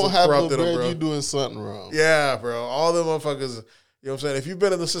 If you don't have no bread, you're doing something wrong. Yeah, bro. All the motherfuckers. You know what I'm saying? If you've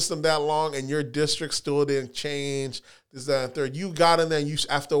been in the system that long and your district still didn't change, this, that, and third, you got in there and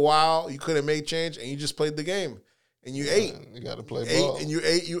after a while, you couldn't make change and you just played the game. And you ate. You got to play ball. And you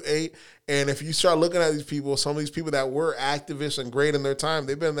ate. And if you start looking at these people, some of these people that were activists and great in their time,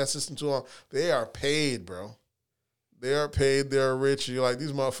 they've been in that system too long. They are paid, bro. They are paid. They're rich. You're like,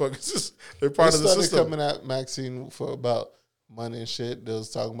 these motherfuckers, they're part of the system. They started coming at Maxine for about money and shit. They was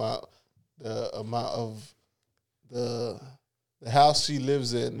talking about the amount of the house she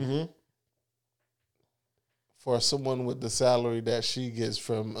lives in for someone with the salary that she gets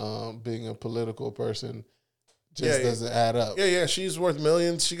from being a political person. Just doesn't add up. Yeah. She's worth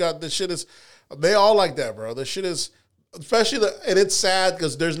millions. She got the shit is. They all like that, bro. The shit is, especially and it's sad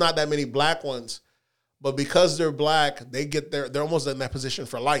because there's not that many black ones, but because they're black, they get they're almost in that position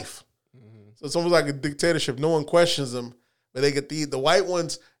for life. Mm-hmm. So it's almost like a dictatorship. No one questions them, but they get the white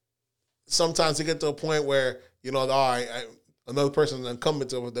ones. Sometimes they get to a point where all right, another person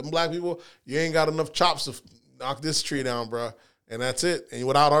incumbent over them. Black people, you ain't got enough chops to knock this tree down, bro. And that's it. And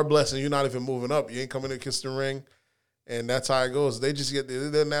without our blessing, you're not even moving up. You ain't coming to kiss the ring. And that's how it goes. They just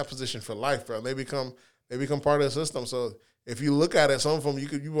they're in that position for life, bro. They become part of the system. So if you look at it, some of them,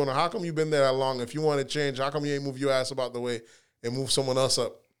 you wonder, how come you've been there that long? If you want to change, how come you ain't move your ass about the way and move someone else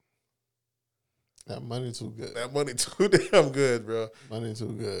up? That money too good. That money too damn good, bro. Money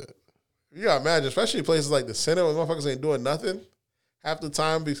too good. You gotta imagine, especially places like the Senate where motherfuckers ain't doing nothing half the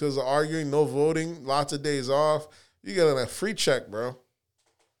time because of arguing, no voting, lots of days off. You get a free check, bro.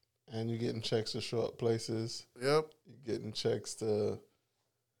 And you're getting checks to show up places. Yep. You're getting checks to...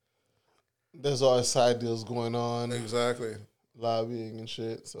 There's always side deals going on. Exactly. Lobbying and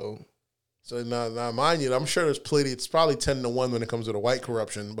shit, so now mind you, I'm sure there's plenty. It's probably 10-1 when it comes to the white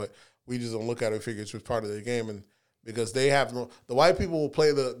corruption, but we just don't look at it, figure it's just part of the game. And because they have... The white people will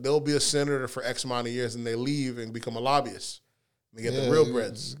play they'll be a senator for X amount of years and they leave and become a lobbyist. They get the real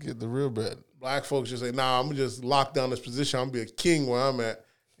bread. Get the real bread. Black folks just say, nah, I'm going to just lock down this position. I'm going to be a king where I'm at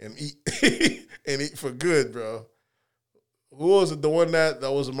and eat and eat for good, bro. Who was it? The one that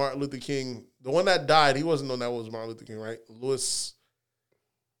was Martin Luther King. The one that died, he wasn't the one that was Martin Luther King, right? Lewis.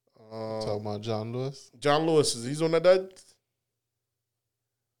 Talking about John Lewis? John Lewis. Is he the one that died?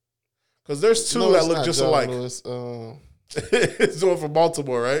 Because there's two that look just John alike. Lewis. It's the one from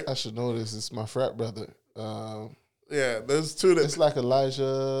Baltimore, right? I should know this. It's my frat brother. Yeah, there's two that... It's like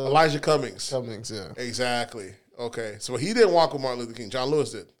Elijah Cummings. Cummings, yeah. Exactly. Okay. So he didn't walk with Martin Luther King. John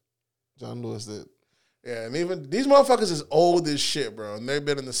Lewis did. John Lewis did. Yeah, and even these motherfuckers is old as shit, bro. And they've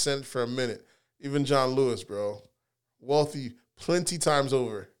been in the Senate for a minute. Even John Lewis, bro. Wealthy plenty times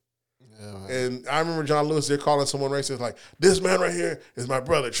over. Yeah, man. And I remember John Lewis, they're calling someone racist, like, this man right here is my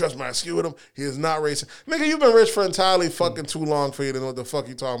brother. Trust me, I ski with him. He is not racist. Nigga, you've been rich for entirely fucking too long for you to know what the fuck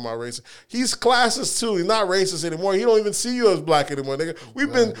you talking about racist. He's classist too. He's not racist anymore. He don't even see you as black anymore, nigga.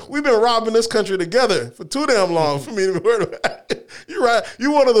 We've been robbing this country together for too damn long for me to be worried about it. You're right.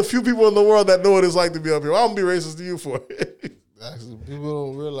 You're one of the few people in the world that know what it's like to be up here. I'm gonna be racist to you for it. Actually, people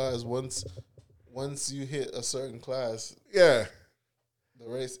don't realize once you hit a certain class, yeah. The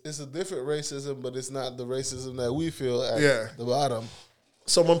race, it's a different racism, but it's not the racism that we feel at the bottom.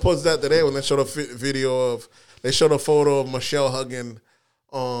 Someone posted that today when they showed they showed a photo of Michelle hugging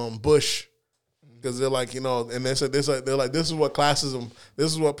Bush because they're like, and they said they're like, this is what classism,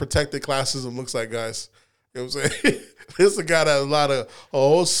 this is what protected classism looks like, guys. You know what I'm saying? This is a guy that has a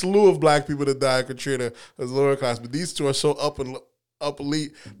whole slew of black people that died, Katrina, as lower class, but these two are so up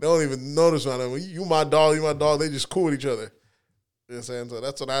elite, they don't even notice on them. You my dog, they just cool with each other. You know what I'm saying? So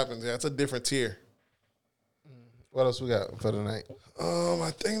that's what happens. Yeah, it's a different tier. What else we got for the night?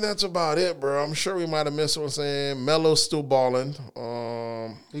 I think that's about it, bro. I'm sure we might have missed what I'm saying. Melo's still balling.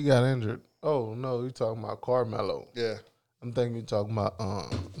 He got injured. Oh, no, you talking about Carmelo. Yeah. I'm thinking you talking about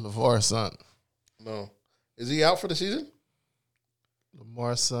LeVar's son. No. Is he out for the season?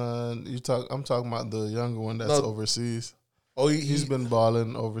 LeVar's son. I'm talking about the younger one that's overseas. Oh, he's been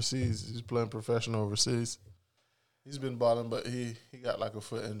balling overseas. He's playing professional overseas. He's been balling, but he got like a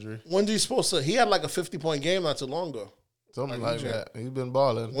foot injury. When's he supposed to? He had like a 50-point game not too long ago. Something like that. He's been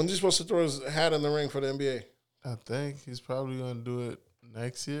balling. When's he supposed to throw his hat in the ring for the NBA? I think he's probably going to do it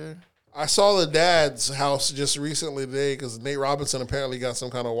next year. I saw the dad's house just recently today because Nate Robinson apparently got some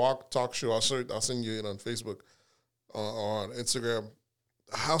kind of talk show. I'll send you it on Facebook on Instagram.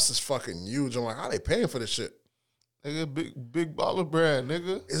 The house is fucking huge. I'm like, how they paying for this shit? Nigga, big baller brand,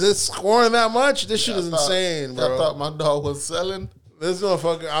 nigga. Is it scoring that much? This shit is insane, bro. I thought my dog was selling. This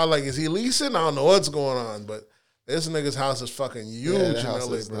motherfucker, I was like, is he leasing? I don't know what's going on, but this nigga's house is fucking huge in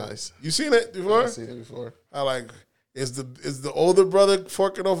LA, bro. Nice. You seen it before? I've seen it before. I like, is the older brother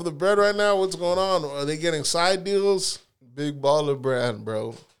forking over the bread right now? What's going on? Are they getting side deals? Big Baller brand,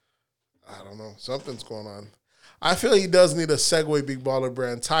 bro. I don't know. Something's going on. I feel he does need a segue Big Baller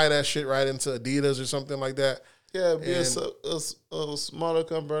brand. Tie that shit right into Adidas or something like that. Yeah, be a smaller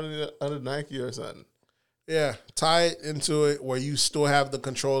company under Nike or something. Yeah, tie it into it where you still have the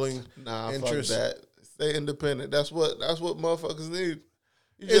controlling interest. Fuck that. Stay independent. That's what motherfuckers need.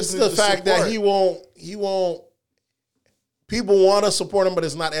 It's the fact that he won't. People want to support him, but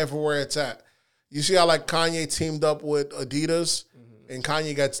it's not everywhere it's at. You see how like Kanye teamed up with Adidas, and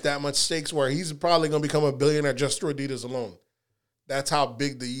Kanye gets that much stakes where he's probably going to become a billionaire just through Adidas alone. That's how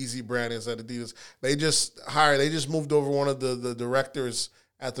big the Yeezy brand is at Adidas. They just moved over one of the directors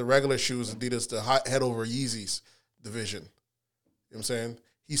at the regular shoes Adidas to head over Yeezy's division. You know what I'm saying?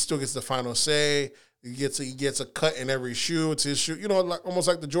 He still gets the final say. He gets a cut in every shoe. It's his shoe. You know, like almost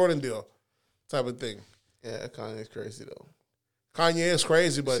like the Jordan deal type of thing. Yeah, Kanye's crazy though. Kanye is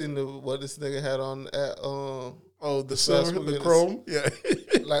crazy, but you seen what this nigga had on at the silver, the chrome, yeah,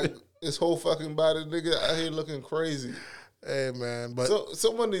 like his whole fucking body, nigga out here looking crazy. Hey man, but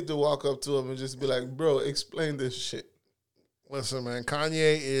someone need to walk up to him and just be like, bro, explain this shit. Listen, man,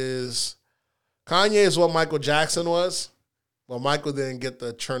 Kanye is what Michael Jackson was. Well, Michael didn't get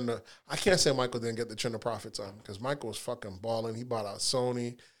the turn. I can't say Michael didn't get the turn the profits on because Michael was fucking balling. He bought out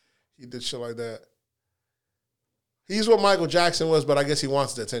Sony. He did shit like that. He's what Michael Jackson was, but I guess he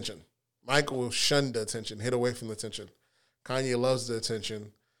wants the attention. Michael shunned the attention, hid away from the attention. Kanye loves the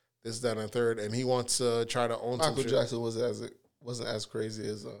attention. This, that, and third, and he wants to try to own some shit. Michael Jackson wasn't as crazy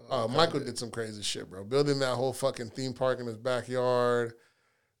as Michael did some crazy shit, bro. Building that whole fucking theme park in his backyard.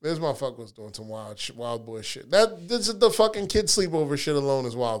 This motherfucker was doing some wild boy shit. This is the fucking kid sleepover shit alone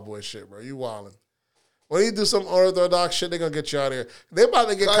is wild boy shit, bro. You wildin'. When you do some unorthodox shit, they're going to get you out of here. They about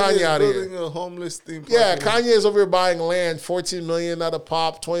to get Kanye out of here. Building a homeless theme park. Yeah, Kanye's over here buying land, $14 million at a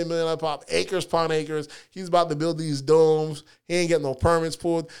pop, $20 million at a pop, acres upon acres. He's about to build these domes. He ain't getting no permits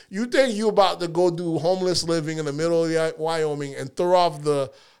pulled. You think you about to go do homeless living in the middle of Wyoming and throw off the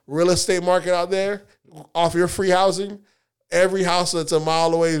real estate market out there, off your free housing? Every house that's a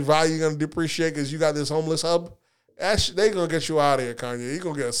mile away, value going to depreciate because you got this homeless hub. They going to get you out of here, Kanye. You're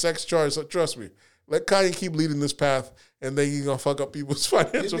going to get a sex charge, so trust me. Let Kanye keep leading this path, and then you're going to fuck up people's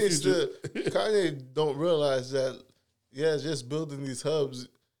financial future. Kanye don't realize that, just building these hubs,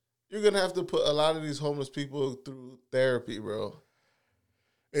 you're going to have to put a lot of these homeless people through therapy, bro.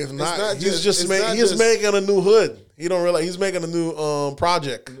 If not, he's making a new hood. He don't realize he's making a new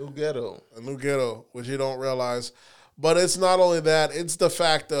project. A new ghetto, which you don't realize. But it's not only that, it's the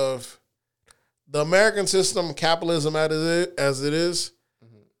fact of the American system, capitalism as it is,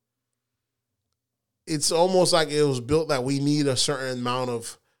 it's almost like it was built that we need a certain amount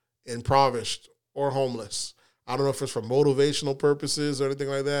of impoverished or homeless. I don't know if it's for motivational purposes or anything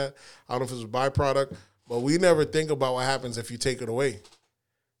like that. I don't know if it's a byproduct, but we never think about what happens if you take it away.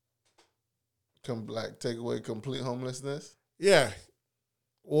 Take away complete homelessness? Yeah.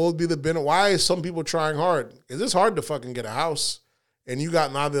 What would be the benefit? Why is some people trying hard? Because it's hard to fucking get a house. And you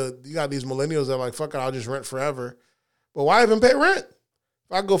got these millennials that are like, fuck it, I'll just rent forever. But why even pay rent?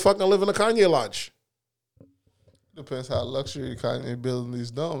 If I go fucking live in a Kanye lodge. Depends how luxury Kanye building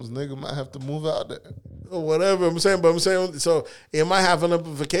these domes. Nigga might have to move out there. Or whatever. I'm saying, so it might have an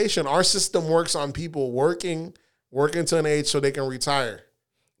implication. Our system works on people working to an age so they can retire.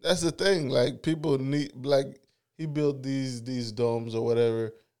 That's the thing. Like, people need, like, he built these domes or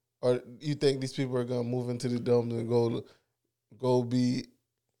whatever. Or you think these people are going to move into the domes and go be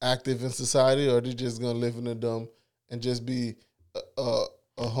active in society, or they're just going to live in a dome and just be a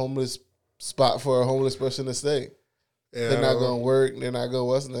homeless spot for a homeless person to stay? Yeah, they're not going to work. They're not going,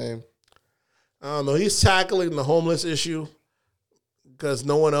 what's the name? I don't know. He's tackling the homeless issue because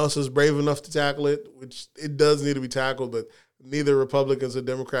no one else is brave enough to tackle it, which it does need to be tackled, but neither Republicans or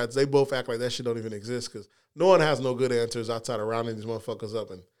Democrats, they both act like that shit don't even exist because no one has no good answers outside of rounding these motherfuckers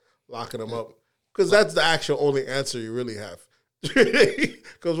up and locking them up. Because that's the actual only answer you really have.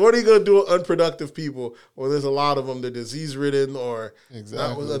 Because what are you going to do with unproductive people when there's a lot of them, they're disease-ridden or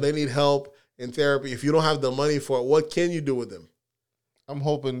they need help in therapy? If you don't have the money for it, what can you do with them? I'm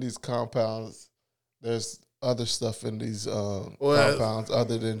hoping these compounds, there's other stuff in these compounds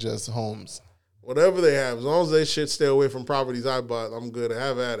other than just homes. Whatever they have, as long as they shit stay away from properties I bought, I'm good.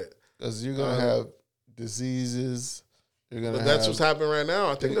 Have at it. Because you're going to have diseases. But that's what's happening right now.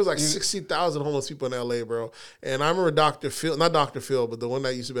 I think there's like 60,000 homeless people in L.A., bro. And I remember Dr. Phil, not Dr. Phil, but the one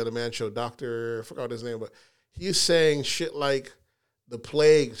that used to be at the Man Show, I forgot his name, but he's saying shit like the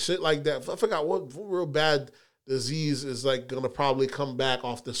plague, shit like that. I forgot what real bad disease is like going to probably come back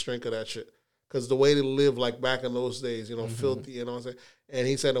off the strength of that shit. Because the way they live like back in those days, filthy, you know what I'm saying? And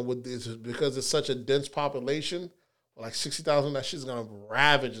he said because it's such a dense population, like 60,000. That shit's gonna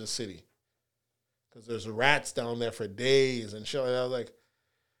ravage the city because there's rats down there for days and shit like that. Like,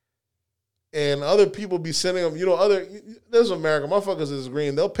 and other people be sending them. There's America. Motherfuckers is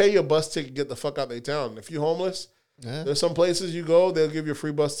green. They'll pay you a bus ticket, get the fuck out of their town. If you homeless, there's some places you go. They'll give you a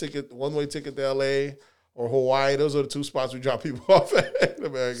free bus ticket, one-way ticket to L.A. or Hawaii. Those are the 2 spots we drop people off at in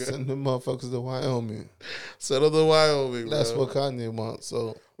America. Send them motherfuckers to Wyoming. Send them to Wyoming. That's bro. what Kanye wants.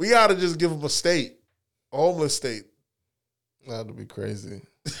 So we gotta just give them a homeless state. That'd be crazy.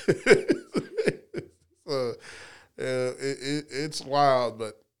 So, it's wild,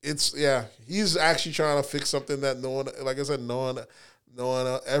 but he's actually trying to fix something that no one, like I said,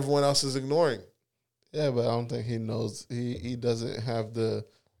 everyone else is ignoring. Yeah, but I don't think he knows. He doesn't have the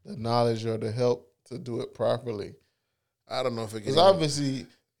knowledge or the help to do it properly. I don't know if it because obviously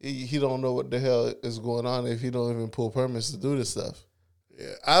he don't know what the hell is going on if he don't even pull permits to do this stuff.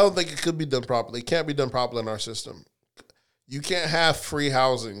 Yeah, I don't think it could be done properly. It can't be done properly in our system. You can't have free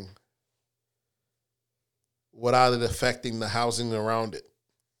housing without it affecting the housing around it.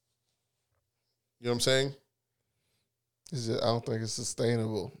 You know what I'm saying? I don't think it's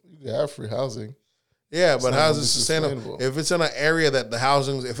sustainable. You can have free housing. Yeah, but how's it sustainable? If it's in an area that the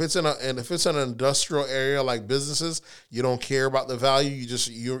housing, if it's in an industrial area like businesses, you don't care about the value.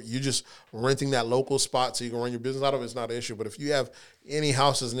 You're just renting that local spot so you can run your business out of it. It's not an issue. But if you have any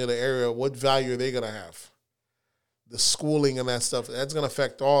houses near the area, what value are they gonna have? The schooling and that stuff, that's gonna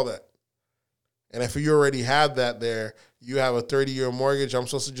affect all that. And if you already have that there, you have a 30-year mortgage. I'm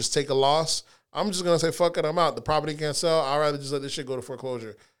supposed to just take a loss. I'm just gonna say fuck it. I'm out. The property can't sell. I'd rather just let this shit go to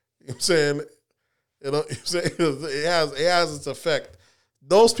foreclosure. You know what I'm saying? It has its effect.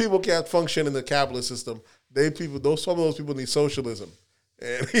 Those people can't function in the capitalist system. Some of those people need socialism.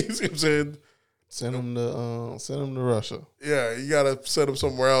 And you see what I'm saying? Send them to Russia. Yeah, you gotta send them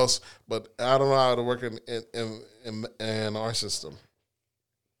somewhere else. But I don't know how to work in our system.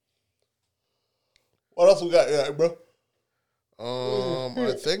 What else we got, bro?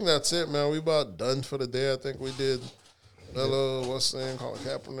 I think that's it, man. We about done for the day. I think we did. Hello, what's the name? Colin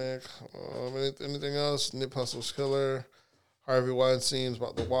Kaepernick. Anything else? Nip Hussle's killer. Harvey Weinstein's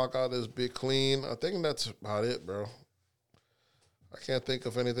about to walk out as Big Clean. I think that's about it, bro. I can't think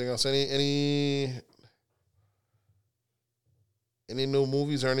of anything else. Any new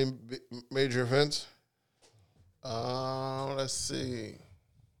movies or any major events? Let's see.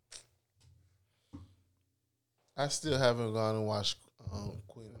 I still haven't gone and watched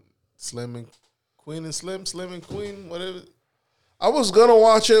Slim and Queen, whatever. I was gonna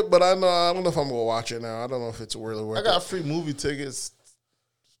watch it, but I don't know if I'm gonna watch it now. I don't know if it's really worth it. I got free movie tickets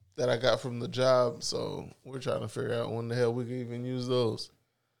that I got from the job, so we're trying to figure out when the hell we can even use those.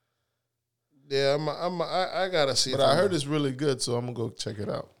 Yeah, I gotta see. But I heard it's really good, so I'm gonna go check it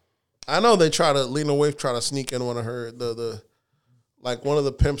out. I know they Lena Waithe try to sneak in one of her like one of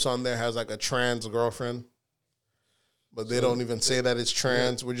the pimps on there has like a trans girlfriend. But they don't even say that it's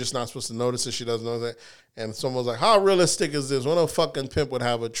trans. Yeah. We're just not supposed to notice it. She doesn't know that. And someone's like, how realistic is this? When a fucking pimp would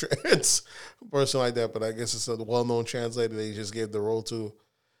have a trans person like that? But I guess it's a well-known trans lady they just gave the role to.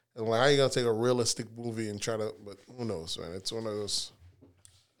 And like, how you going to take a realistic movie and try to, but who knows, man? It's one of those.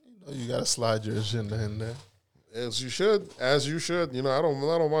 You got to slide your agenda in there. As you should. I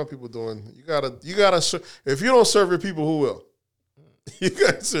don't want people doing. You gotta, if you don't serve your people, who will? You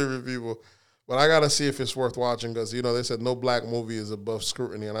got to serve your people. But I got to see if it's worth watching because, they said no black movie is above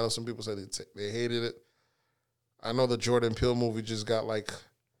scrutiny. And I know some people said they hated it. I know the Jordan Peele movie just got,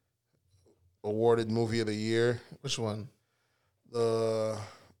 awarded Movie of the Year. Which one?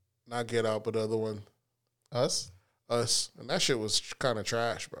 Not Get Out, but the other one. Us. And that shit was kind of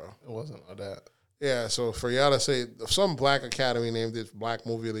trash, bro. It wasn't all that. Yeah, so for y'all to say, if some black academy named it Black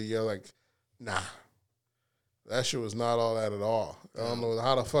Movie of the Year, nah. That shit was not all that at all. I don't know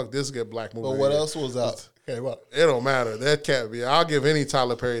how the fuck this get Black Movie. But what else was out? Okay, well, it don't matter. That can't be. I'll give any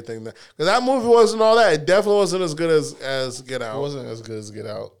Tyler Perry thing that because that movie wasn't all that. It definitely wasn't as good as Get Out. It wasn't as good as Get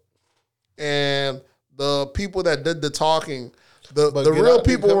Out. And the people that did the talking, the real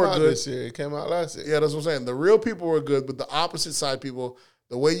people were good. This year. It came out last year. Yeah, that's what I'm saying. The real people were good, but the opposite side people,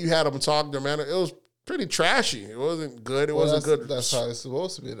 the way you had them talk, their manner, it was pretty trashy. It wasn't good. It wasn't good. That's how it's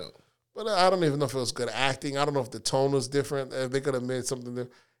supposed to be, though. But I don't even know if it was good acting. I don't know if the tone was different. If they could have made something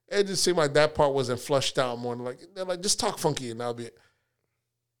different. It just seemed like that part wasn't flushed out more. They're like, just talk funky and that'll be it.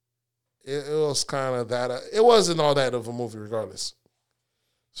 It was kind of that. It wasn't all that of a movie regardless.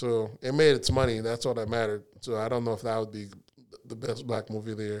 So it made its money. That's all that mattered. So I don't know if that would be the best black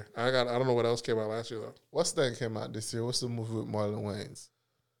movie of the year. I don't know what else came out last year, though. What's that came out this year? What's the movie with Marlon Wayans?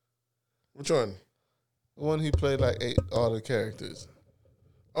 Which one? The one he played all the characters.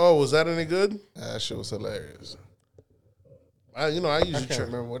 Oh, was that any good? That shit was hilarious. I usually can't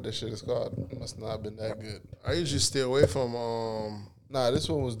remember what this shit is called. It must not have been that good. I usually stay away from this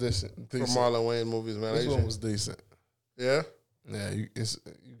one was decent. From Marlon Wayne movies, man. This one was decent. Yeah? Yeah, you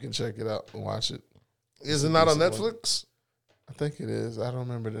can check it out and watch it. Is it not on Netflix? I think it is. I don't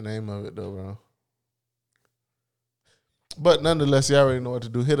remember the name of it though, bro. But nonetheless, you already know what to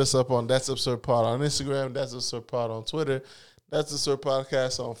do. Hit us up on That's Absurd Pod on Instagram, That's Absurd Pod on Twitter, That's Absurd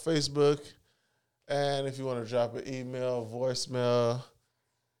Podcast on Facebook. And if you want to drop an email, voicemail,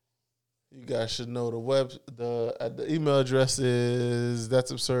 you guys should know the email address is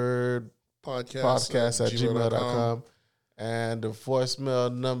That's Absurd Podcast at gmail.com. And the voicemail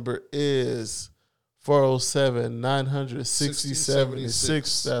number is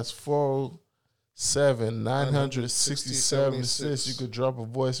 407-960-76. That's 407-960-76. You could drop a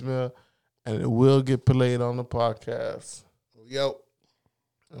voicemail and it will get played on the podcast. Yo.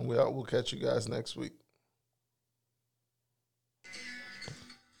 And we'll catch you guys next week.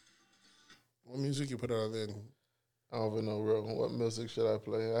 What music you put out there? I don't even know, bro. What music should I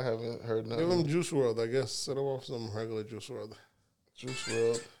play? I haven't heard nothing. Give him Juice WRLD, I guess. Set him off some regular Juice WRLD. Juice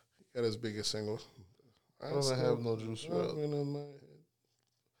WRLD. He got his biggest single. I don't have no Juice WRLD.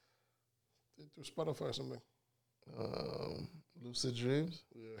 Through Spotify or something. Lucid Dreams?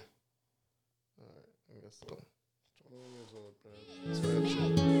 Yeah. All right, I guess so. 21 years old, man. That's bad shit.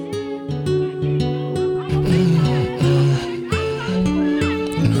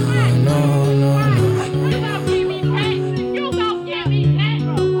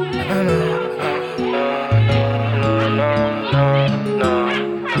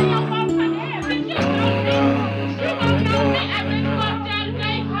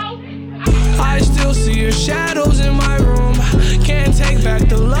 Shadows in my room, can't take back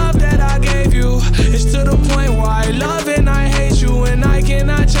the love that I gave you. It's to the point where I love and I hate you, and I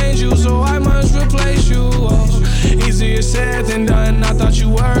cannot change you, so I must replace you. Oh, easier said than done. I thought you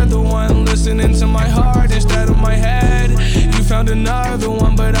were the one listening to my heart instead of my head. You found another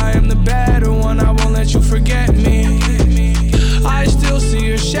one, but I am the better one. I won't let you forget me. I still see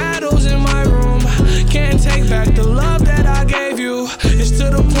your shadows in my room, can't take back the love that I gave you. It's to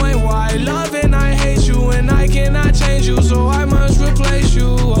the point where I love and I hate you, and I cannot change you, so I must replace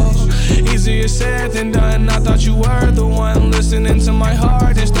you. Oh, easier said than done. I thought you were the one listening to my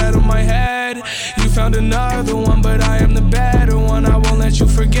heart instead of my head. You found another one, but I am the better one. I won't let you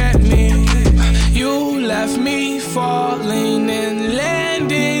forget me. You left me falling and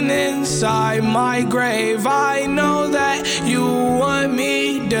landing inside my grave. I know that you want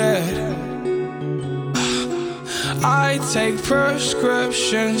me dead. I take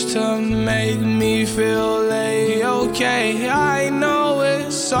prescriptions to make me feel A-okay. I know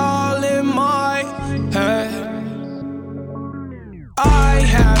it's all in my head. I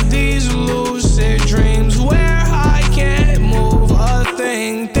have these lucid dreams where I can't move a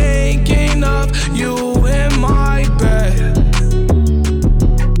thing, thinking of you in my bed.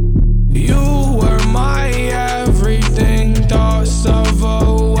 You were my everything, thoughts of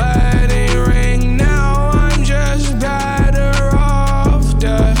a wedding ring. Now I'm just better off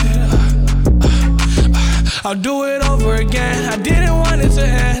dead. I'll do it over again. I didn't want it to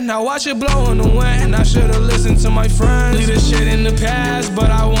end. Now watch it blow in the wind. I should've listened to my friends. Leave this shit in the past,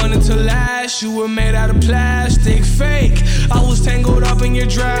 but I wanted to last. You were made out of plastic, fake. I was tangled up in your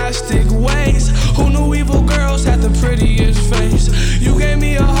drastic ways. Who knew evil girls had the prettiest face? You gave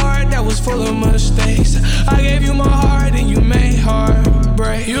me a heart that was full of mistakes. I gave you my heart and you made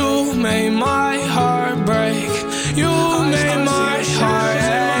heartbreak. You made my heart break. You made my heart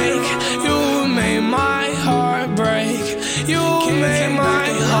ache. You made my heart break. You made my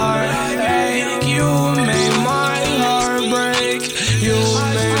heart ache. You made my heart break. You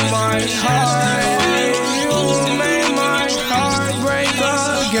made my heart ache. You made my heart break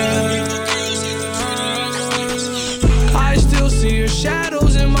again. I still see your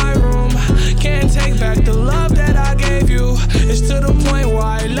shadows in my room, can't take back the love that I gave you. It's to the point where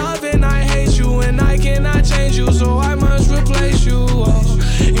I love and I hate you, and I cannot change you, so I must replace you. Oh,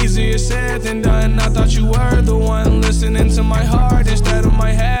 easier said than done. I thought you were the one listening to my heart instead of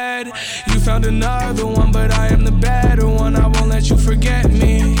my head. You found another one, but I am the better one. I won't let you forget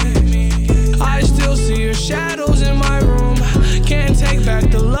me. I still see your shadows in my room, can't take back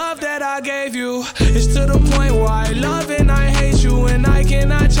the love that I gave you. It's to the point where I love and I hate you, and I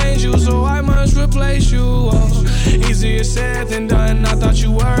cannot change you, so I must replace you. Oh, easier said than done. I thought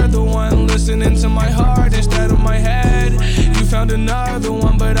you were the one listening to my heart instead of my head. You found another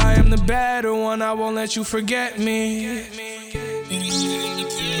one, but I am the better one. I won't let you forget me.